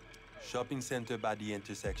 Shopping center by the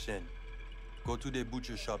intersection. Go to the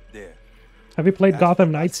butcher shop there. Have you played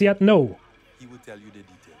Gotham Knights yet? No. He will tell you the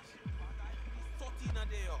details.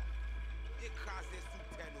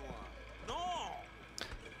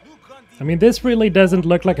 I mean, this really doesn't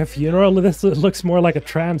look like a funeral. This looks more like a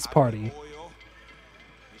trance party.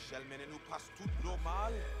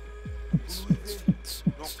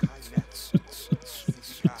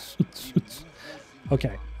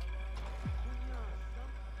 Okay.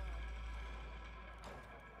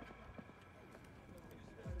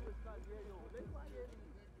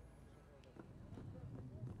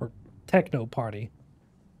 Or techno party.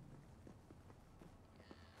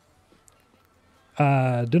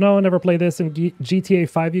 Do no one ever play this in GTA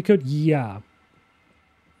 5? You could? Yeah.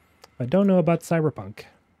 I don't know about Cyberpunk.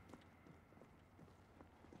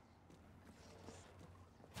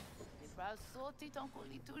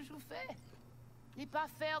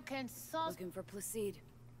 Looking for Placide.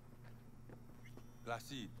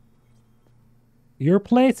 Placide. Your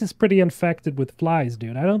place is pretty infected with flies,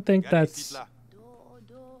 dude. I don't think Regarde that's... ici, là.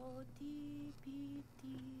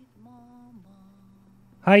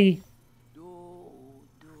 Hi.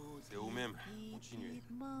 C'est vous-même. Continuez.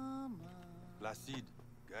 Placide,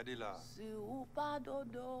 regardez-là.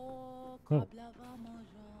 Oh.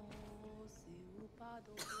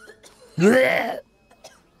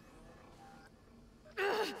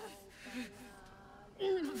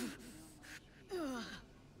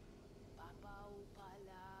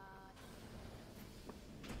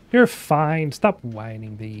 You're fine. Stop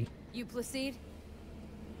whining, V. You Placide?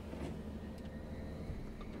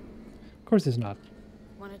 Of course he's not.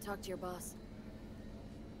 Want to talk to your boss?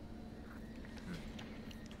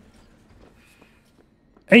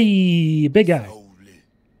 Hey, big guy.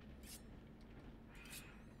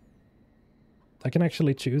 I can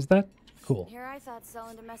actually choose that? Cool. Here I thought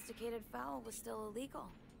selling domesticated fowl was still illegal.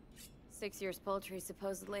 6 years poultry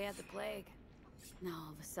supposedly had the plague. Now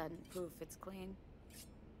all of a sudden, poof, it's clean.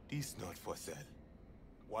 This not for sale.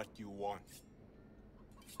 What you want?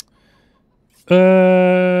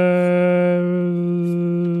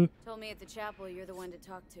 Told me at the chapel you're the one to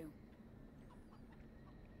talk to.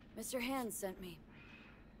 Mr. Hand sent me.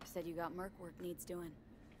 Said you got merc work needs doing.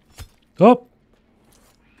 Oh!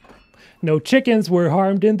 No chickens were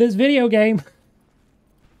harmed in this video game.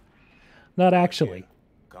 Not actually.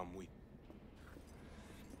 Come with.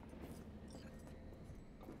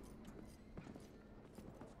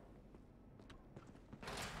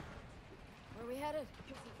 Where we headed?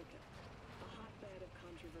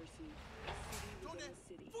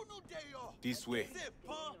 This way.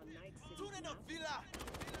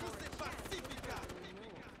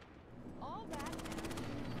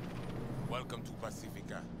 Welcome to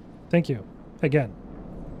Pacifica. Thank you. Again.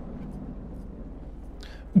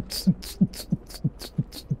 You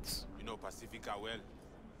know Pacifica well?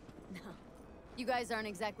 No. You guys aren't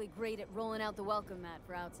exactly great at rolling out the welcome mat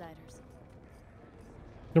for outsiders.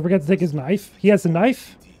 Don't forget to take his knife. He has a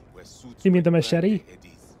knife? You mean the machete?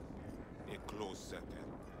 They close certain.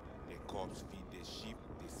 The cops feed the sheep,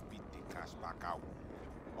 they spit the cash back out.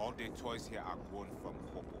 All the toys here are grown from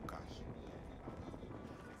Corpo cash.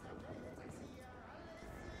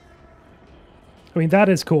 I mean, that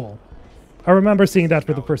is cool. I remember seeing that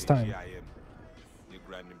for the first time. The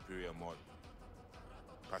Grand Imperial Mall.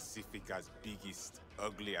 Pacifica's biggest,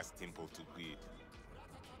 ugliest temple to build.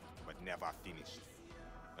 But never finished.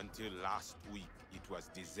 Until last week, it was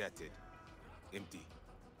deserted. Empty.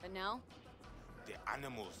 But now? The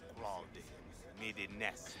animals crawled there, made a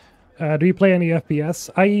nest. Do you play any FPS?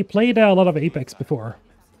 I played a lot of Apex before.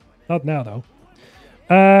 Not now, though.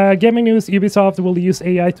 Gaming news, Ubisoft will use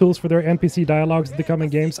AI tools for their NPC dialogues in the coming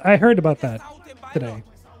games. I heard about that today.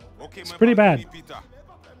 It's pretty bad.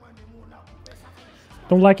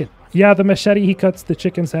 Don't like it. Yeah, the machete, he cuts the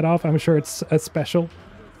chicken's head off. I'm sure it's a special.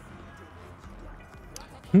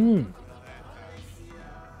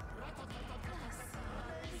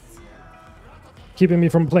 Keeping me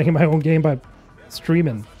from playing my own game by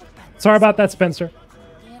streaming. Sorry about that, Spencer.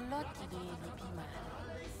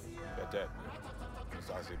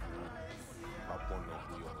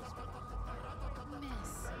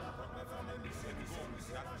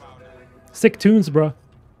 Sick tunes, bro.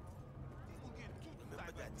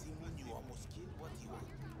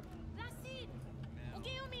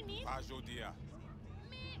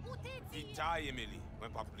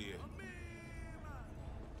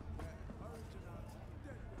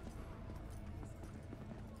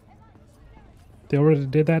 They already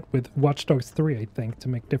did that with Watch Dogs 3, I think, to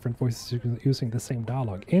make different voices using the same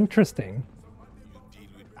dialogue. Interesting. You deal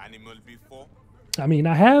with animal before? I mean,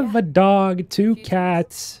 I have a dog, 2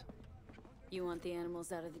 cats. You want the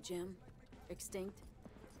animals out of the gym? Extinct?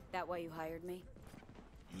 That why you hired me?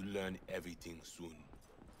 You learn everything soon.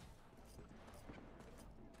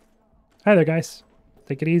 Hi there, guys.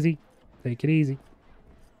 Take it easy. Take it easy.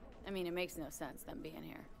 I mean, it makes no sense them being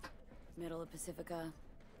here. Middle of Pacifica.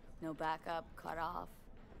 No backup, cut off.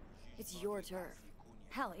 It's your turf.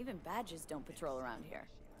 Hell, even badges don't patrol around here.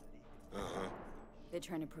 They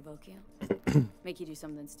trying to provoke you? Make you do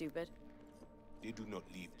something stupid? They do not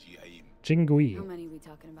leave GIM. Jingui. How many are we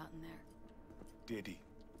talking about in there? Daddy,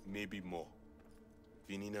 maybe more.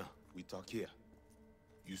 Vinina, we talk here.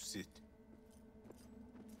 You sit.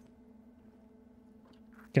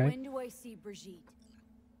 Okay. When do I see Brigitte?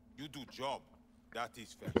 You do job. That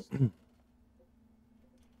is first.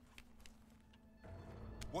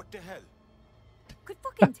 What the hell? Could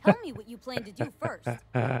fucking tell me what you plan to do first.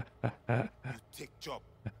 You take job.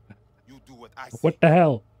 You do what I say. What the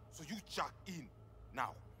hell? So you check in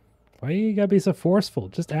now. Why you gotta be so forceful?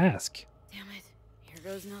 Just ask. Damn it.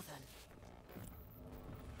 There goes nothing.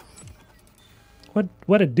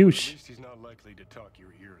 What a douche. At least he's not likely to talk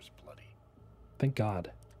your ears bloody. Thank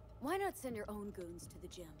God. Why not send your own goons to the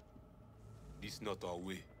gym? This not our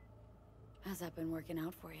way. How's that been working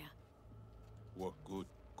out for you? Work good.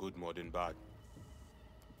 Good more than bad.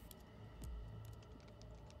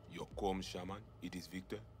 Your Quom shaman, it is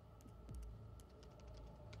Victor?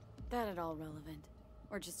 That at all relevant?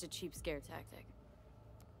 Or just a cheap scare tactic?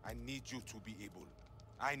 I need you to be able.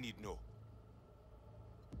 I need know.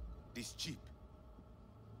 This chip.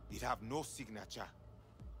 It have no signature.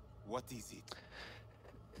 What is it?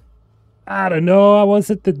 I don't know. I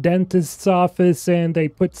was at the dentist's office and they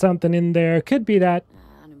put something in there. Could be that.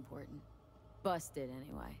 Unimportant. Busted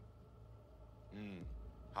anyway.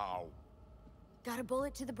 How? Got a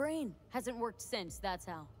bullet to the brain. Hasn't worked since, that's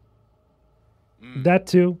how. That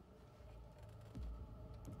too.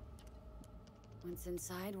 Once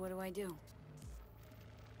inside, what do I do?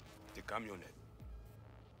 The camionette.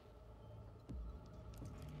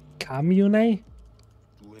 Commune?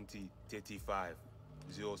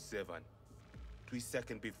 20:35:07. 3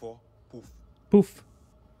 seconds before, poof. Poof.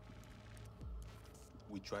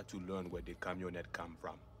 We try to learn where the camionette come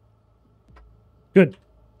from. Good.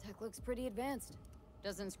 Tech looks pretty advanced.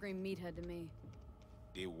 Doesn't scream meathead to me.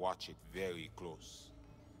 They watch it very close.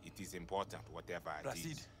 It is important, whatever it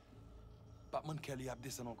Rashid, is. Batman Kelly have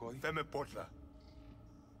this encore. Femme Potla.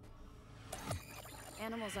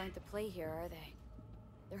 Animals aren't the play here, are they?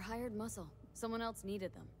 They're hired muscle. Someone else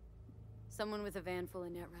needed them. Someone with a van full of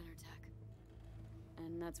Netrunner tech.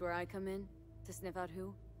 And that's where I come in? To sniff out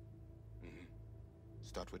who?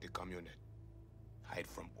 Start with the camionette. Hide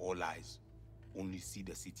from all eyes. Only see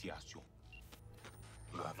the situation.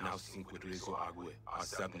 You have now synced with Rezo Agwe, our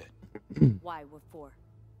subnet. Why? What for?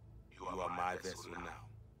 You are my vessel now.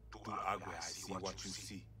 To Agwe, I see what you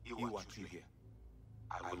see. Hear what you hear.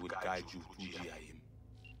 I will guide you to GIM.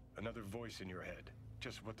 Another voice in your head.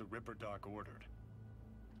 Just what the Ripper Doc ordered.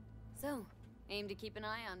 So, aim to keep an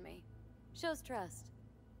eye on me. Shows trust.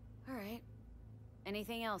 Alright.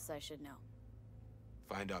 Anything else I should know?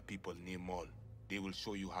 Find out people near Mall. They will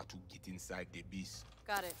show you how to get inside the beast.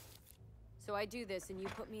 Got it. So I do this and you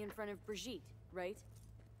put me in front of Brigitte, right?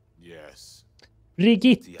 Yes.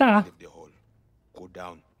 Brigitte. The hall. Go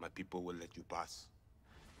down. My people will let you pass.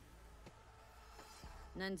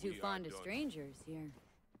 None too fond of strangers here.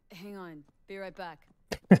 Hang on. Be right back.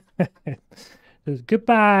 Just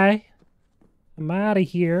goodbye. I'm out of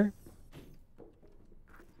here.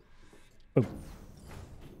 Oh.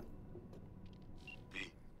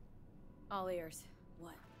 All ears.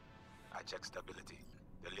 What? I check stability.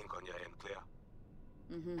 The link on your end clear?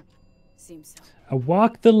 Seems so. I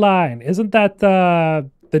walk the line. Isn't that the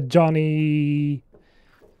Johnny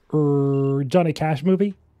Cash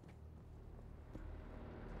movie?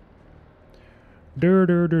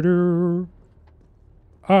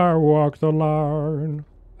 I walk the line.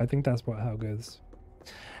 I think that's how it goes.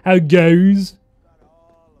 How it goes.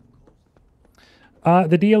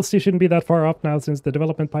 The DLC shouldn't be that far off now since the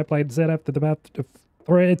development pipeline set after the map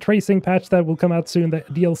for a tracing patch that will come out soon. The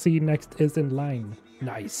DLC next is in line.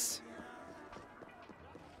 Nice.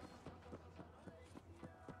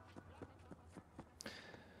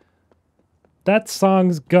 That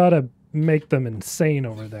song's gotta make them insane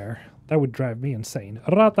over there. That would drive me insane.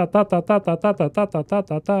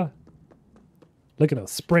 Ra-ta-ta-ta-ta-ta-ta-ta-ta-ta-ta. Look at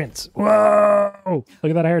those sprints. Whoa! Look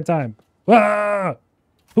at that hair time. Whoa!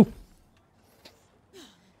 Ooh.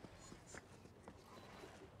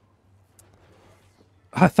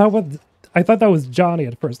 I thought that was Johnny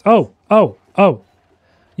at first. Oh.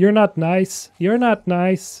 You're not nice. You're not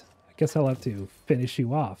nice. I guess I'll have to finish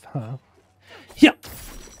you off, huh? Yep.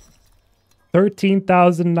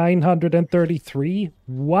 13,933?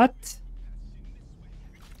 What?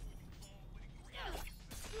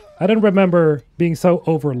 I don't remember being so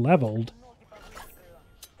over-leveled.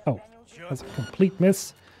 Oh, that's a complete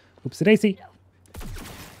miss. Oopsie daisy.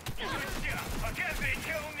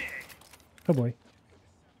 Oh boy.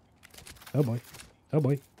 Oh boy. Oh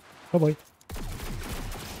boy. Oh boy.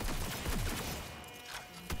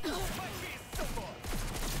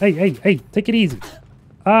 Hey, take it easy.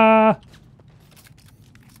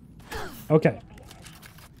 Okay.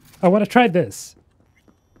 I want to try this.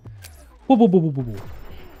 Whoa, whoa, whoa, whoa, whoa, whoa.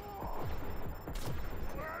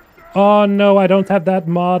 Oh no, I don't have that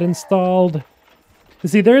mod installed. You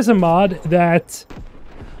see, there's a mod that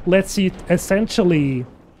lets you essentially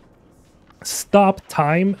stop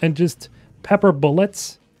time and just pepper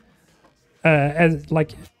bullets as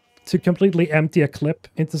like to completely empty a clip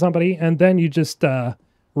into somebody, and then you just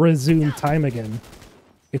resume time again.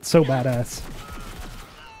 It's so badass.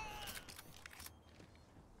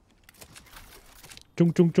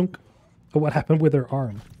 Chunk, chunk, chunk. Oh, what happened with her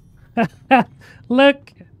arm?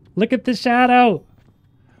 Look! Look at the shadow!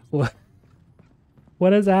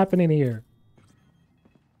 What is happening here?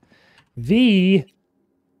 V.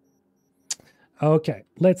 Okay,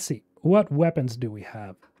 let's see. What weapons do we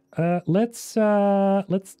have? Let's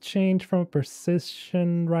change from a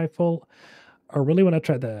precision rifle. I really want to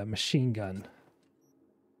try the machine gun.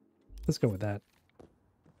 Let's go with that.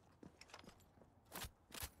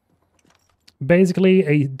 Basically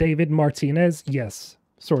a David Martinez, yes,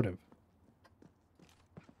 sort of.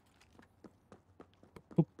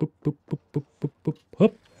 Boop, boop, boop, boop, boop, boop, boop,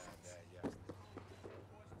 boop.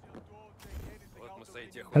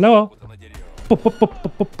 Hello. Boop, boop, boop,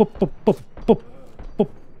 boop, boop, boop, boop, boop, boop,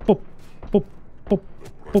 boop, boop, boop, boop,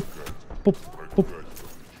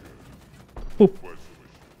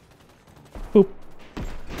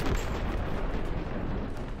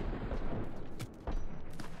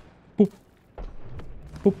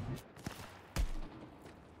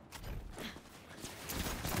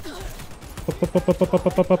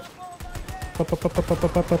 boop, boop,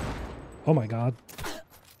 boop, boop. Oh my god.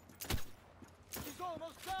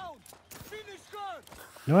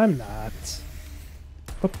 No, I'm not.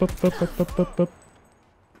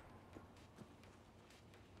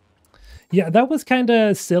 Yeah, that was kind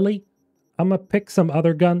of silly. I'm gonna pick some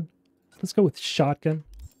other gun. Let's go with shotgun.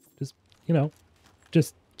 Just, you know,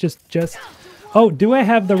 just. Oh, do I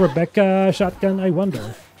have the Rebecca shotgun? I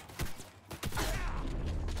wonder.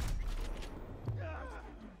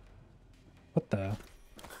 What the?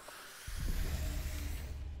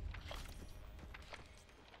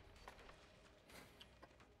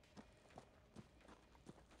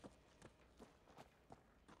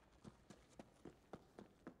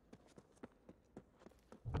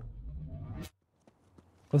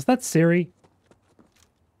 Was that Siri?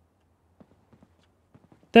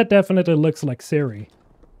 That definitely looks like Siri.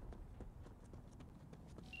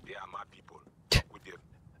 They are my people. With them.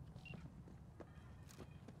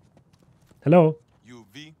 Hello? You,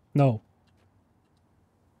 V? No.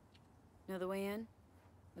 Know the way in?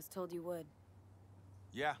 Was told you would.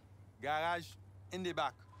 Yeah, garage in the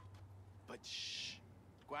back. But shh.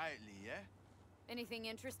 Quietly, yeah? Anything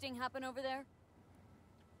interesting happen over there?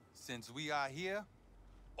 Since we are here,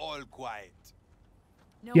 all quiet.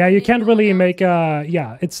 No Yeah, one you in, can't no really one out? make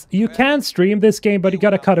yeah, it's you can stream this game, but you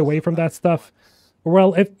gotta cut away from that stuff.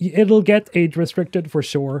 Well, if it'll get age restricted for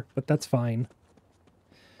sure, but that's fine.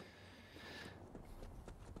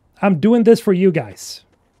 I'm doing this for you guys.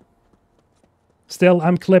 Still,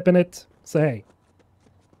 I'm clipping it. So hey,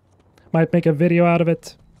 might make a video out of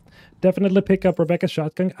it. Definitely pick up Rebecca's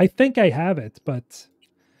shotgun. I think I have it, but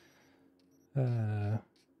I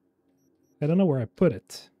don't know where I put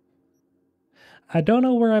it. I don't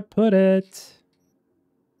know where I put it.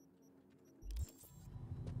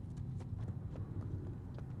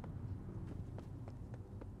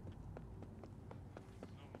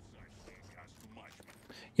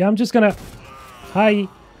 Yeah, I'm just gonna... Hi.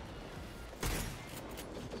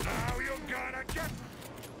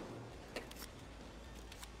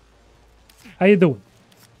 How you doing?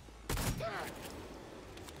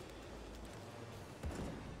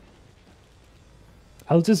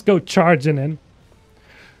 I'll just go charging in.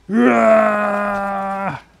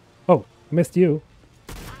 Oh, missed you.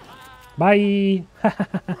 Bye.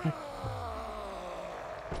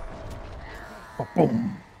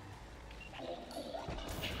 Boom.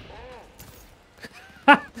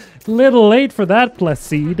 Little late for that,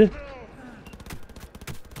 Placide.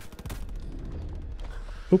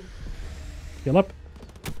 Oop. Heal up.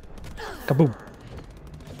 Kaboom.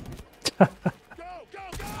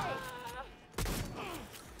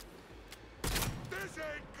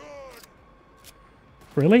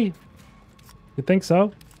 Really? You think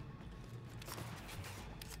so?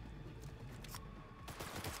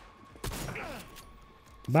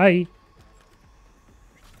 Bye.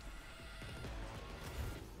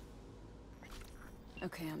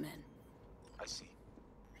 Okay, I'm in. I see.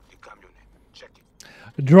 The camionette. Check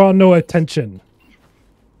it. Draw no attention.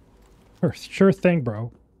 Sure thing,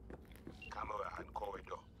 bro. Camera and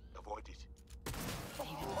corridor. Avoid it. Said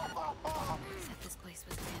this place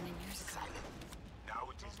was abandoned years ago. Now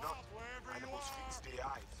it is not. Animals fix their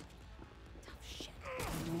eyes. Tough shit.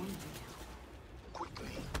 No one knew. Quickly.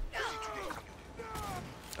 See to the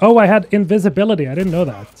camionette. Oh, I had invisibility. I didn't know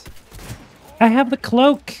that. I have the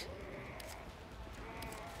cloak.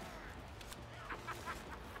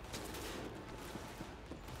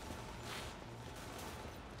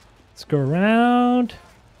 Let's go around.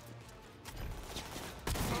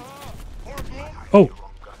 Oh.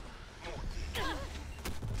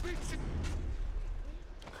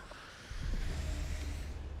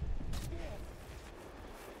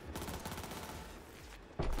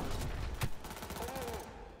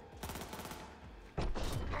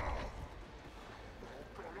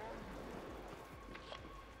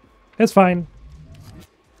 It's fine.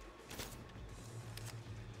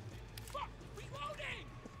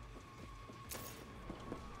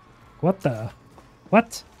 What the?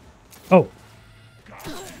 What? Oh.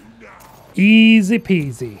 Easy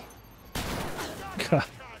peasy. God.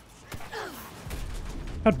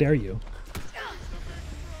 How dare you?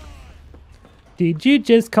 Did you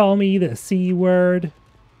just call me the C word?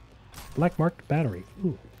 Black marked battery.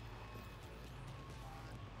 Ooh.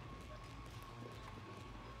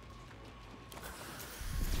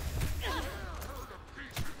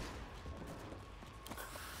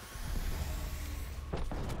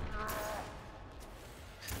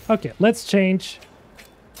 Okay, let's change.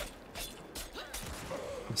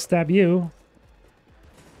 Stab you.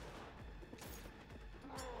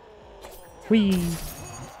 Whee!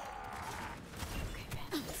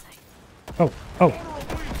 Oh, oh.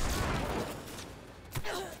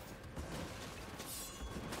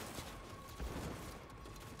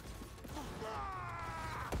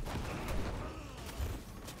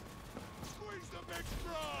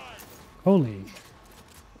 Holy.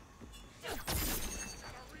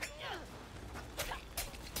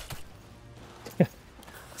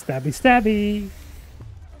 Stabby, stabby.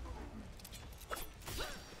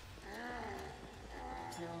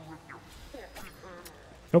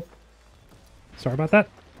 Nope. Sorry about that.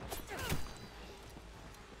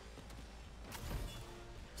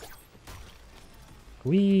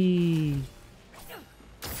 Whee!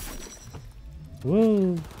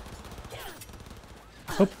 Whoa!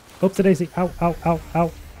 Oh, oops, a daisy! Ow! Ow! Ow!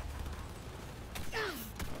 Ow!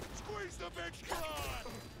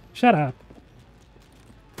 Shut up!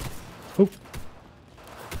 Oop!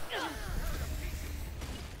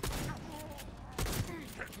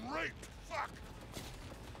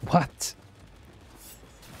 What?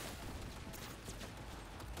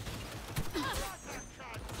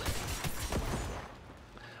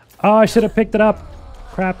 Oh, I should have picked it up.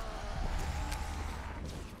 Crap.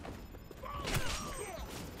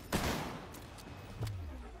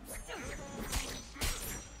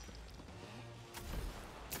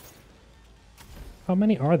 How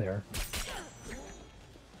many are there?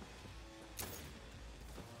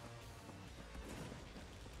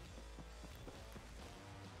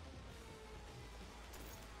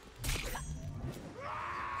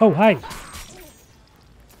 Oh, hi.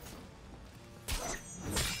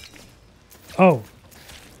 Oh.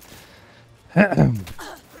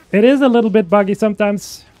 It is a little bit buggy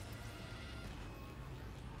sometimes.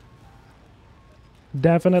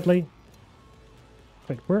 Definitely.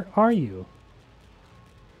 Wait, where are you?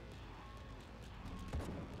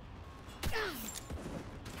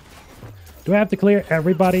 Do I have to clear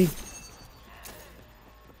everybody?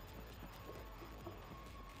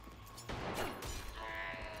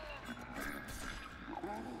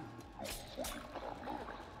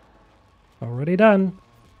 Already done.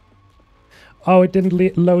 Oh, it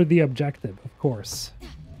didn't load the objective, of course.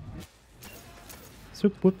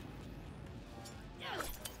 Swoop, whoop.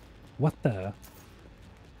 What the?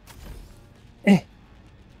 Eh.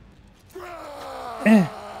 Eh.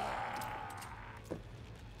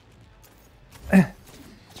 Eh.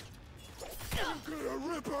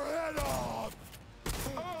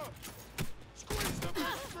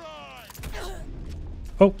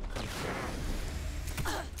 Oh.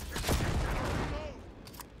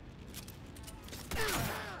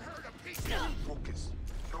 Focus.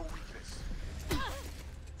 No weakness.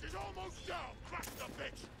 She's almost down. Crack the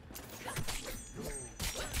bitch.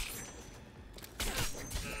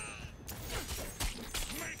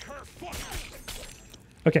 Make her fight.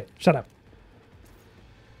 Okay, shut up.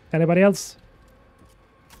 Anybody else?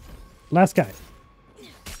 Last guy.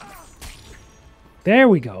 There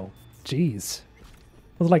we go. Jeez.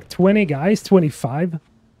 It was like 20 guys, 25.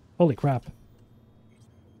 Holy crap.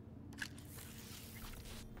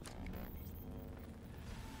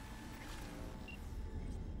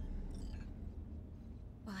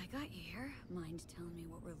 Well, I got you here. Mind telling me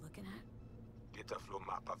what we're looking at? Get a flow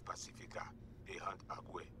map of Pacifica. They hunt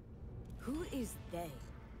Agwe. Who is they?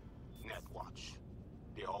 Netwatch.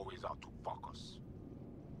 They always out to focus.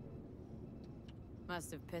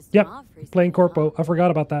 Must have pissed Yep, him off recently. playing Corpo. I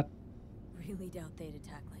forgot about that. Really doubt they'd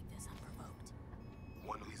attack like this unprovoked.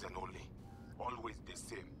 One reason only. Always the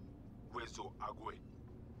same. Rezo Agwe.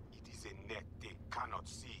 It is a net they cannot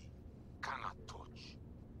see, cannot touch.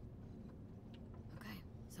 Okay,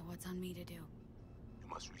 so what's on me to do? You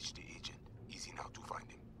must reach the agent. Easy now to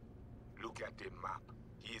find him. Look at the map.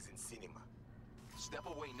 He is in cinema. Step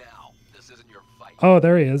away now. This isn't your fight. Oh,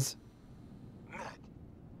 there he is. Mad.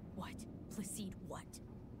 What? Placide what?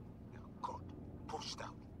 God. Pushed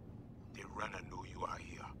out. The runner know you are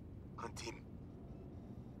here. Hunt him.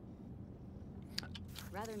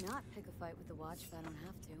 rather not pick a fight with the Watch if I don't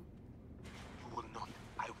have to. You will not.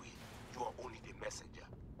 I will. You are only the messenger.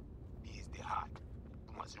 He is the heart.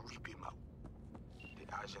 You must rip him out. The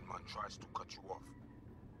Asian man tries to cut you off.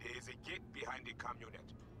 There is a gate behind the camionette.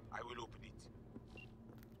 I will open it.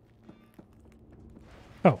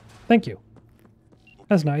 Oh, thank you.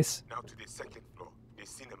 That's nice. Now to the second floor, the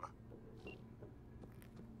cinema. You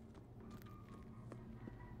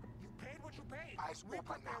paid what you paid. Eyes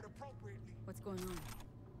open now. Appropriately. What's going on?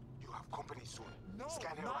 You have company soon. No,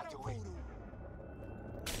 Scan her not right a away. voodoo.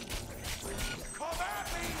 Come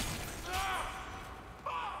at me!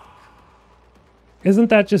 Isn't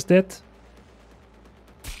that just it?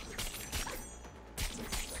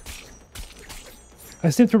 I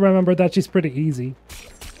seem to remember that she's pretty easy.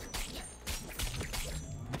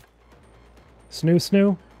 Snoo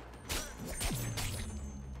snoo?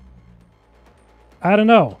 I don't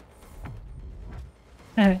know.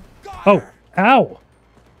 Oh, ow!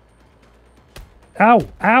 Ow,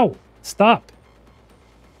 ow! Stop!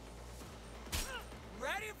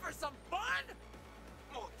 Ready for some fun?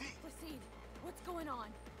 Proceed. What's going on?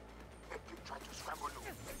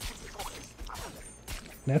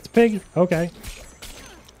 That's pig? Okay.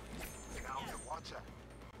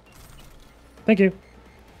 Thank you.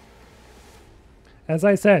 As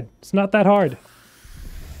I said, it's not that hard.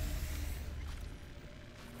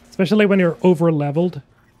 Especially when you're over-leveled.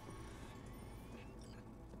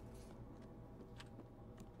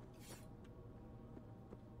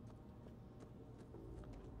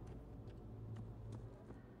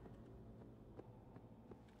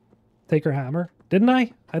 Take her hammer. Didn't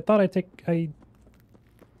I? I thought didn't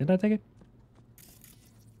I take it?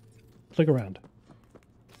 Click around.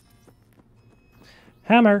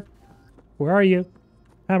 Hammer. Where are you?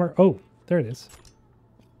 Hammer. Oh, there it is.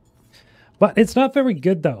 But it's not very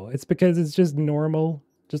good though. It's because it's just normal,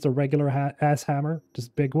 just a regular ass hammer,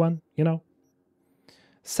 just big one, you know?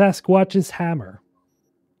 Sasquatch's hammer.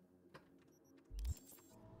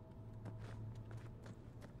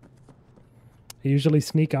 I usually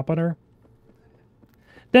sneak up on her.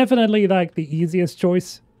 Definitely like the easiest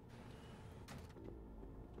choice.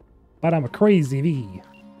 But I'm a crazy V.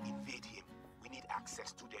 Invade him. We need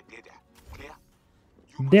access to their data. Clear?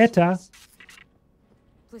 Data?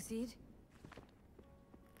 Proceed.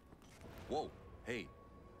 Whoa, hey,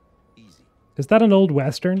 easy. Is that an old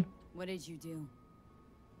western? What did you do?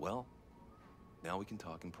 Well, now we can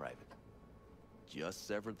talk in private. Just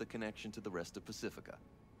severed the connection to the rest of Pacifica.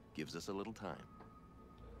 Gives us a little time.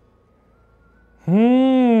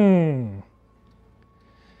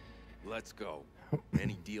 Let's go.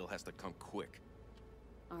 Any deal has to come quick.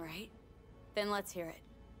 All right. Then let's hear it.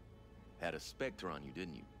 Had a Spectre on you,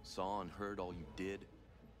 didn't you? Saw and heard all you did.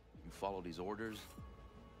 You followed his orders.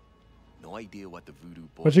 No idea what the voodoo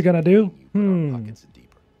boys What you gonna do? pockets are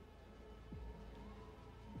deeper.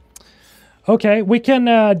 Okay, we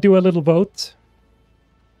can do a little vote.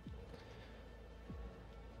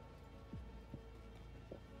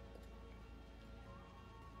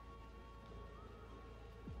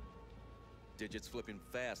 Digits flipping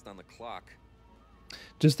fast on the clock.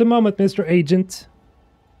 Just a moment, Mr. Agent.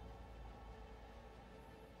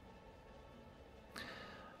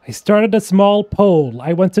 I started a small poll.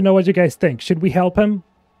 I want to know what you guys think. Should we help him?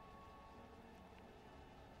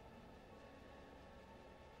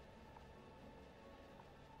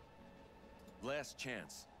 Last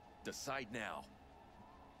chance. Decide now.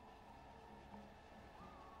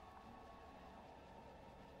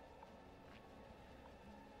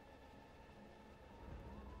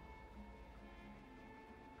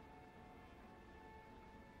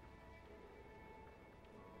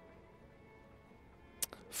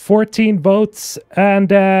 $14 votes, and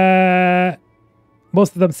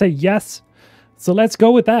most of them say yes. So let's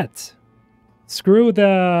go with that. Screw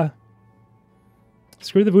the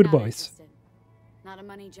voodoo boys. Interested. Not a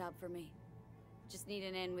money job for me. Just need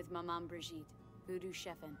an in with my mom Brigitte, voodoo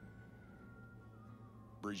chefin'.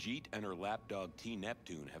 Brigitte and her lapdog T.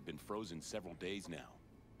 Neptune have been frozen several days now,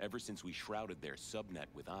 ever since we shrouded their subnet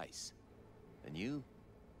with ice. And you?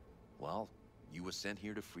 Well, you were sent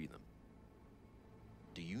here to free them.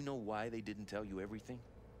 Do you know why they didn't tell you everything?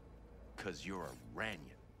 'Cause you're a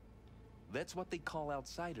Ranyan. That's what they call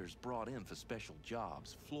outsiders brought in for special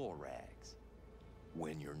jobs, floor rags.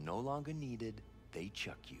 When you're no longer needed, they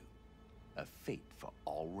chuck you. A fate for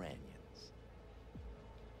all Ranyans.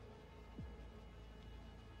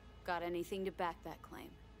 Got anything to back that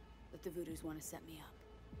claim? That the voodoos want to set me up.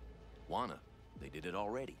 Wanna? They did it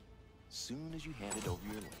already. Soon as you handed over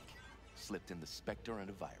your link, slipped in the Spectre and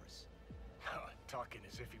a virus. Talking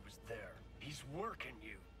as if he was there. He's working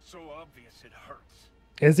you. So obvious it hurts.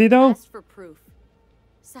 Is he though? Asked for proof.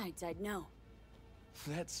 Besides, I'd know.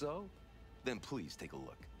 That's so? Then please take a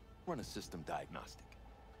look. Run a system diagnostic.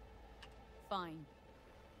 Fine.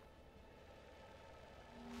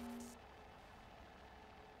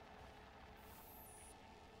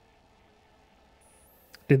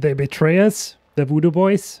 Did they betray us? The Voodoo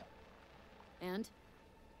Boys? And?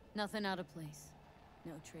 Nothing out of place.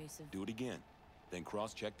 No trace of... Do it again. Then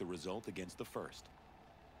cross-check the result against the first.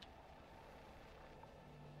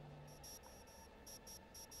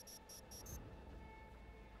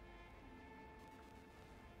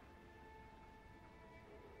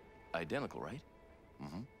 Identical, right?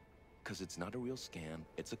 Mm-hmm. Because it's not a real scan,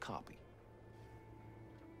 it's a copy.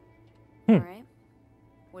 All right.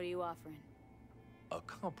 What are you offering? A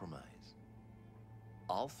compromise.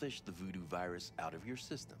 I'll fish the voodoo virus out of your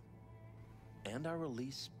system. And I'll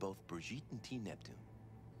release both Brigitte and T. Neptune.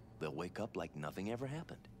 They'll wake up like nothing ever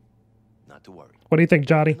happened. Not to worry. What do you think,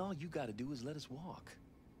 Johnny? And all you gotta do is let us walk.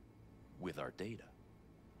 With our data.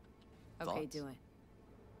 Okay, Thoughts? do it.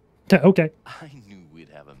 Okay. I knew we'd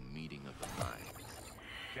have a meeting of the minds.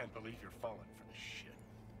 Can't believe you're falling for this shit.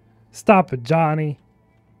 Stop it, Johnny.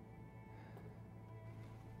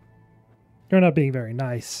 You're not being very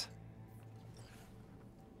nice.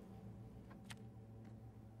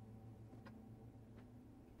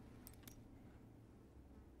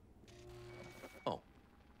 Oh,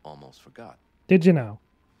 almost forgot. Did you know?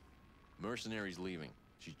 Mercenary's leaving.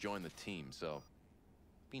 She's joined the team, so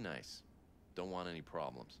be nice. Don't want any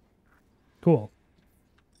problems. Cool.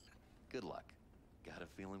 Good luck. Got a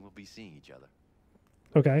feeling we'll be seeing each other.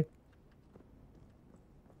 Okay.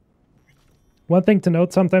 One thing to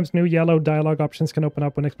note, sometimes new yellow dialogue options can open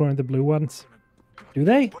up when exploring the blue ones. Do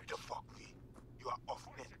they? What the fuck, V? You are off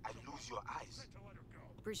net. I lose your eyes.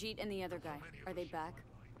 Brigitte and the other guy, are they back?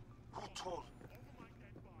 Who told?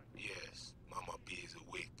 Yes, Mama B is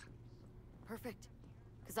awake. Perfect.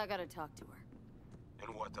 Because I gotta talk to her.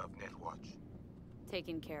 And what of Netwatch?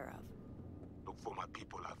 Taken care of. Look for my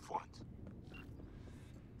people out front.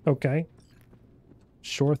 Okay.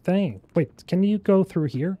 Sure thing. Wait, can you go through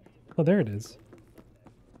here? Oh, there it is.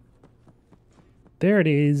 There it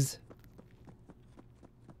is.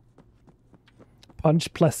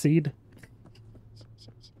 Punch Placide.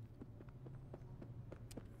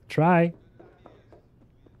 Try.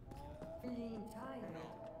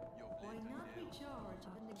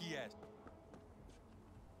 Yes.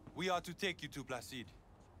 We are to take you to Placide.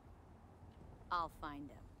 I'll find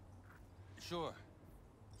him. Sure.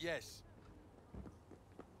 Yes.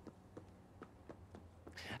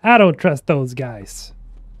 I don't trust those guys.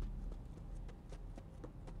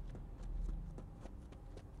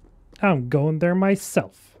 I'm going there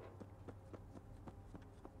myself.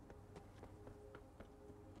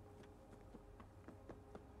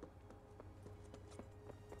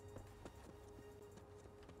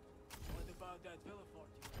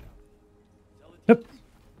 Yep.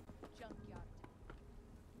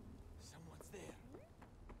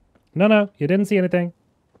 No, you didn't see anything.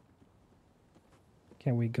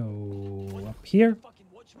 Can we go up here?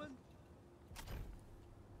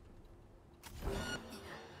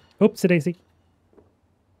 Oops, daisy.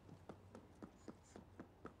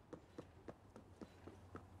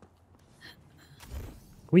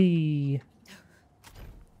 Whee.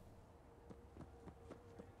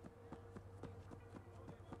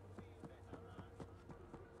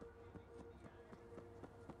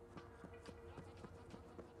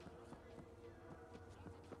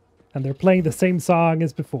 And they're playing the same song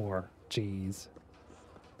as before. Jeez.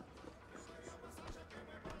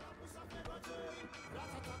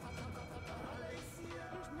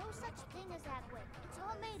 There's no such thing as that way. It's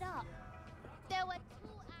all made up. There were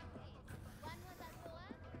two actors. One was a boy.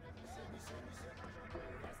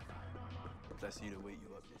 Placide will wake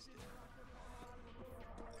you up this day.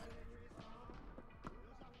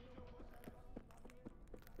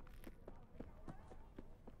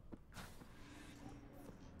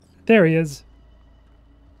 There he is.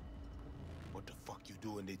 What the fuck you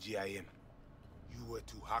do in the GIM? You were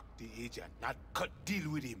to hack the agent, not cut deal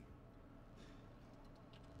with him.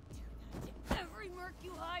 Every merc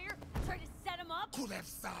you hire, try to set him up? Kulef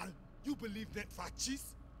Sal, you believe that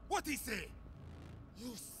Fachis? What he say?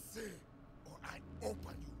 You say, or I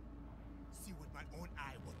open you. See with my own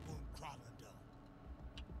eye what bone crawler done.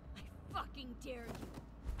 I fucking dare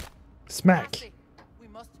you. Smack. We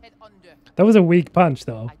must head under. That was a weak punch,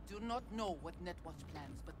 though. I do not know what Netwatch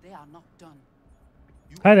plans, but they are not done.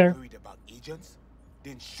 You Hi there. worried about agents?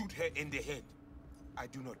 Then shoot her in the head. I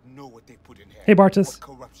do not know what they put in her. Hey, Bartus.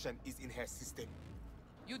 What corruption is in her system.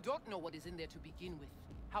 You don't know what is in there to begin with.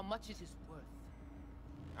 How much it is worth.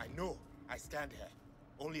 I know. I scanned her.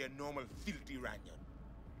 Only a normal filthy Ranyan.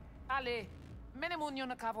 Ale, menemunyo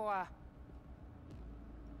na kavoa.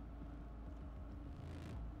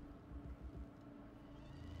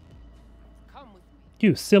 Come with me.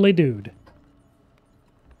 You silly dude.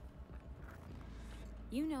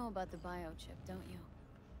 You know about the biochip, don't you?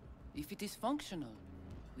 If it is functional,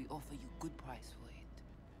 we offer you good price for it.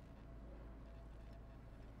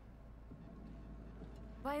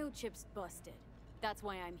 Biochip's busted. That's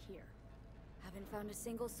why I'm here. Haven't found a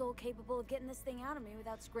single soul capable of getting this thing out of me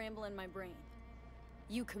without scrambling my brain.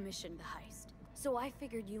 You commissioned the heist, so I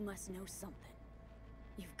figured you must know something.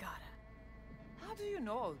 You've gotta. How do you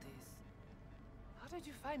know all this? How did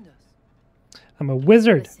you find us? I'm a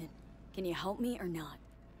wizard. Listen, can you help me or not?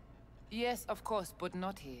 Yes, of course, but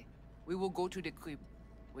not here. We will go to the crib,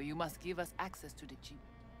 where you must give us access to the chip.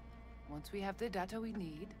 Once we have the data we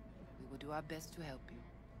need, we will do our best to help you.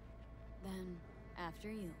 Then, after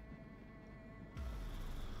you.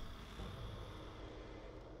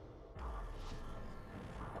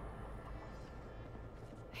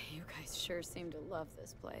 You guys sure seem to love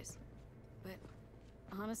this place. But,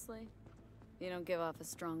 honestly, you don't give off a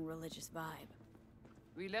strong religious vibe.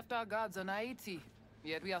 We left our gods on Haiti,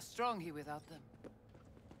 yet we are strong here without them.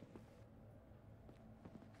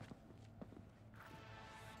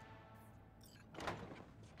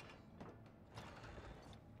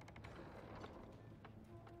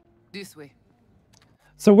 This way.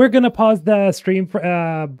 So we're gonna pause the stream for,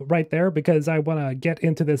 right there because I want to get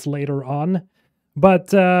into this later on.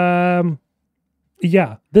 But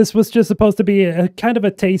yeah, this was just supposed to be a kind of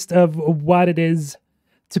a taste of what it is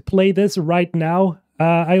to play this right now.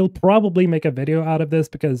 I'll probably make a video out of this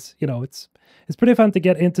because, you know, it's pretty fun to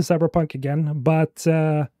get into Cyberpunk again. But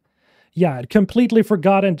yeah, I'd completely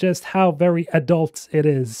forgotten just how very adult it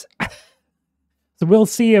is. So we'll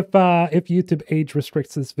see if YouTube age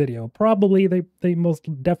restricts this video. Probably they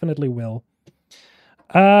most definitely will.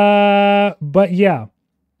 But yeah.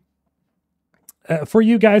 For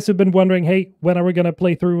you guys who've been wondering, hey, when are we gonna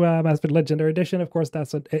play through Mass Effect Legendary Edition? Of course,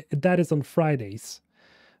 that is on Fridays.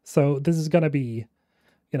 So this is gonna be,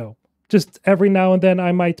 you know, just every now and then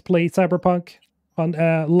I might play Cyberpunk on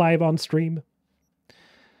live on stream.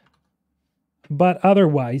 But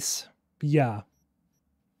otherwise, yeah.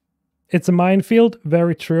 It's a minefield,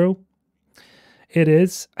 very true. It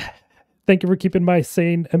is. Thank you for keeping me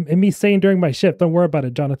sane during my shift. Don't worry about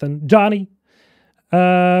it, Jonathan. Johnny.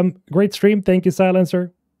 Great stream. Thank you,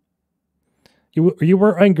 Silencer. You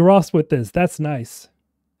were engrossed with this. That's nice.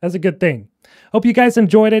 That's a good thing. Hope you guys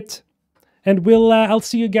enjoyed it. And I'll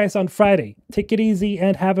see you guys on Friday. Take it easy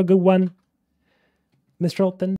and have a good one. MrHulthen.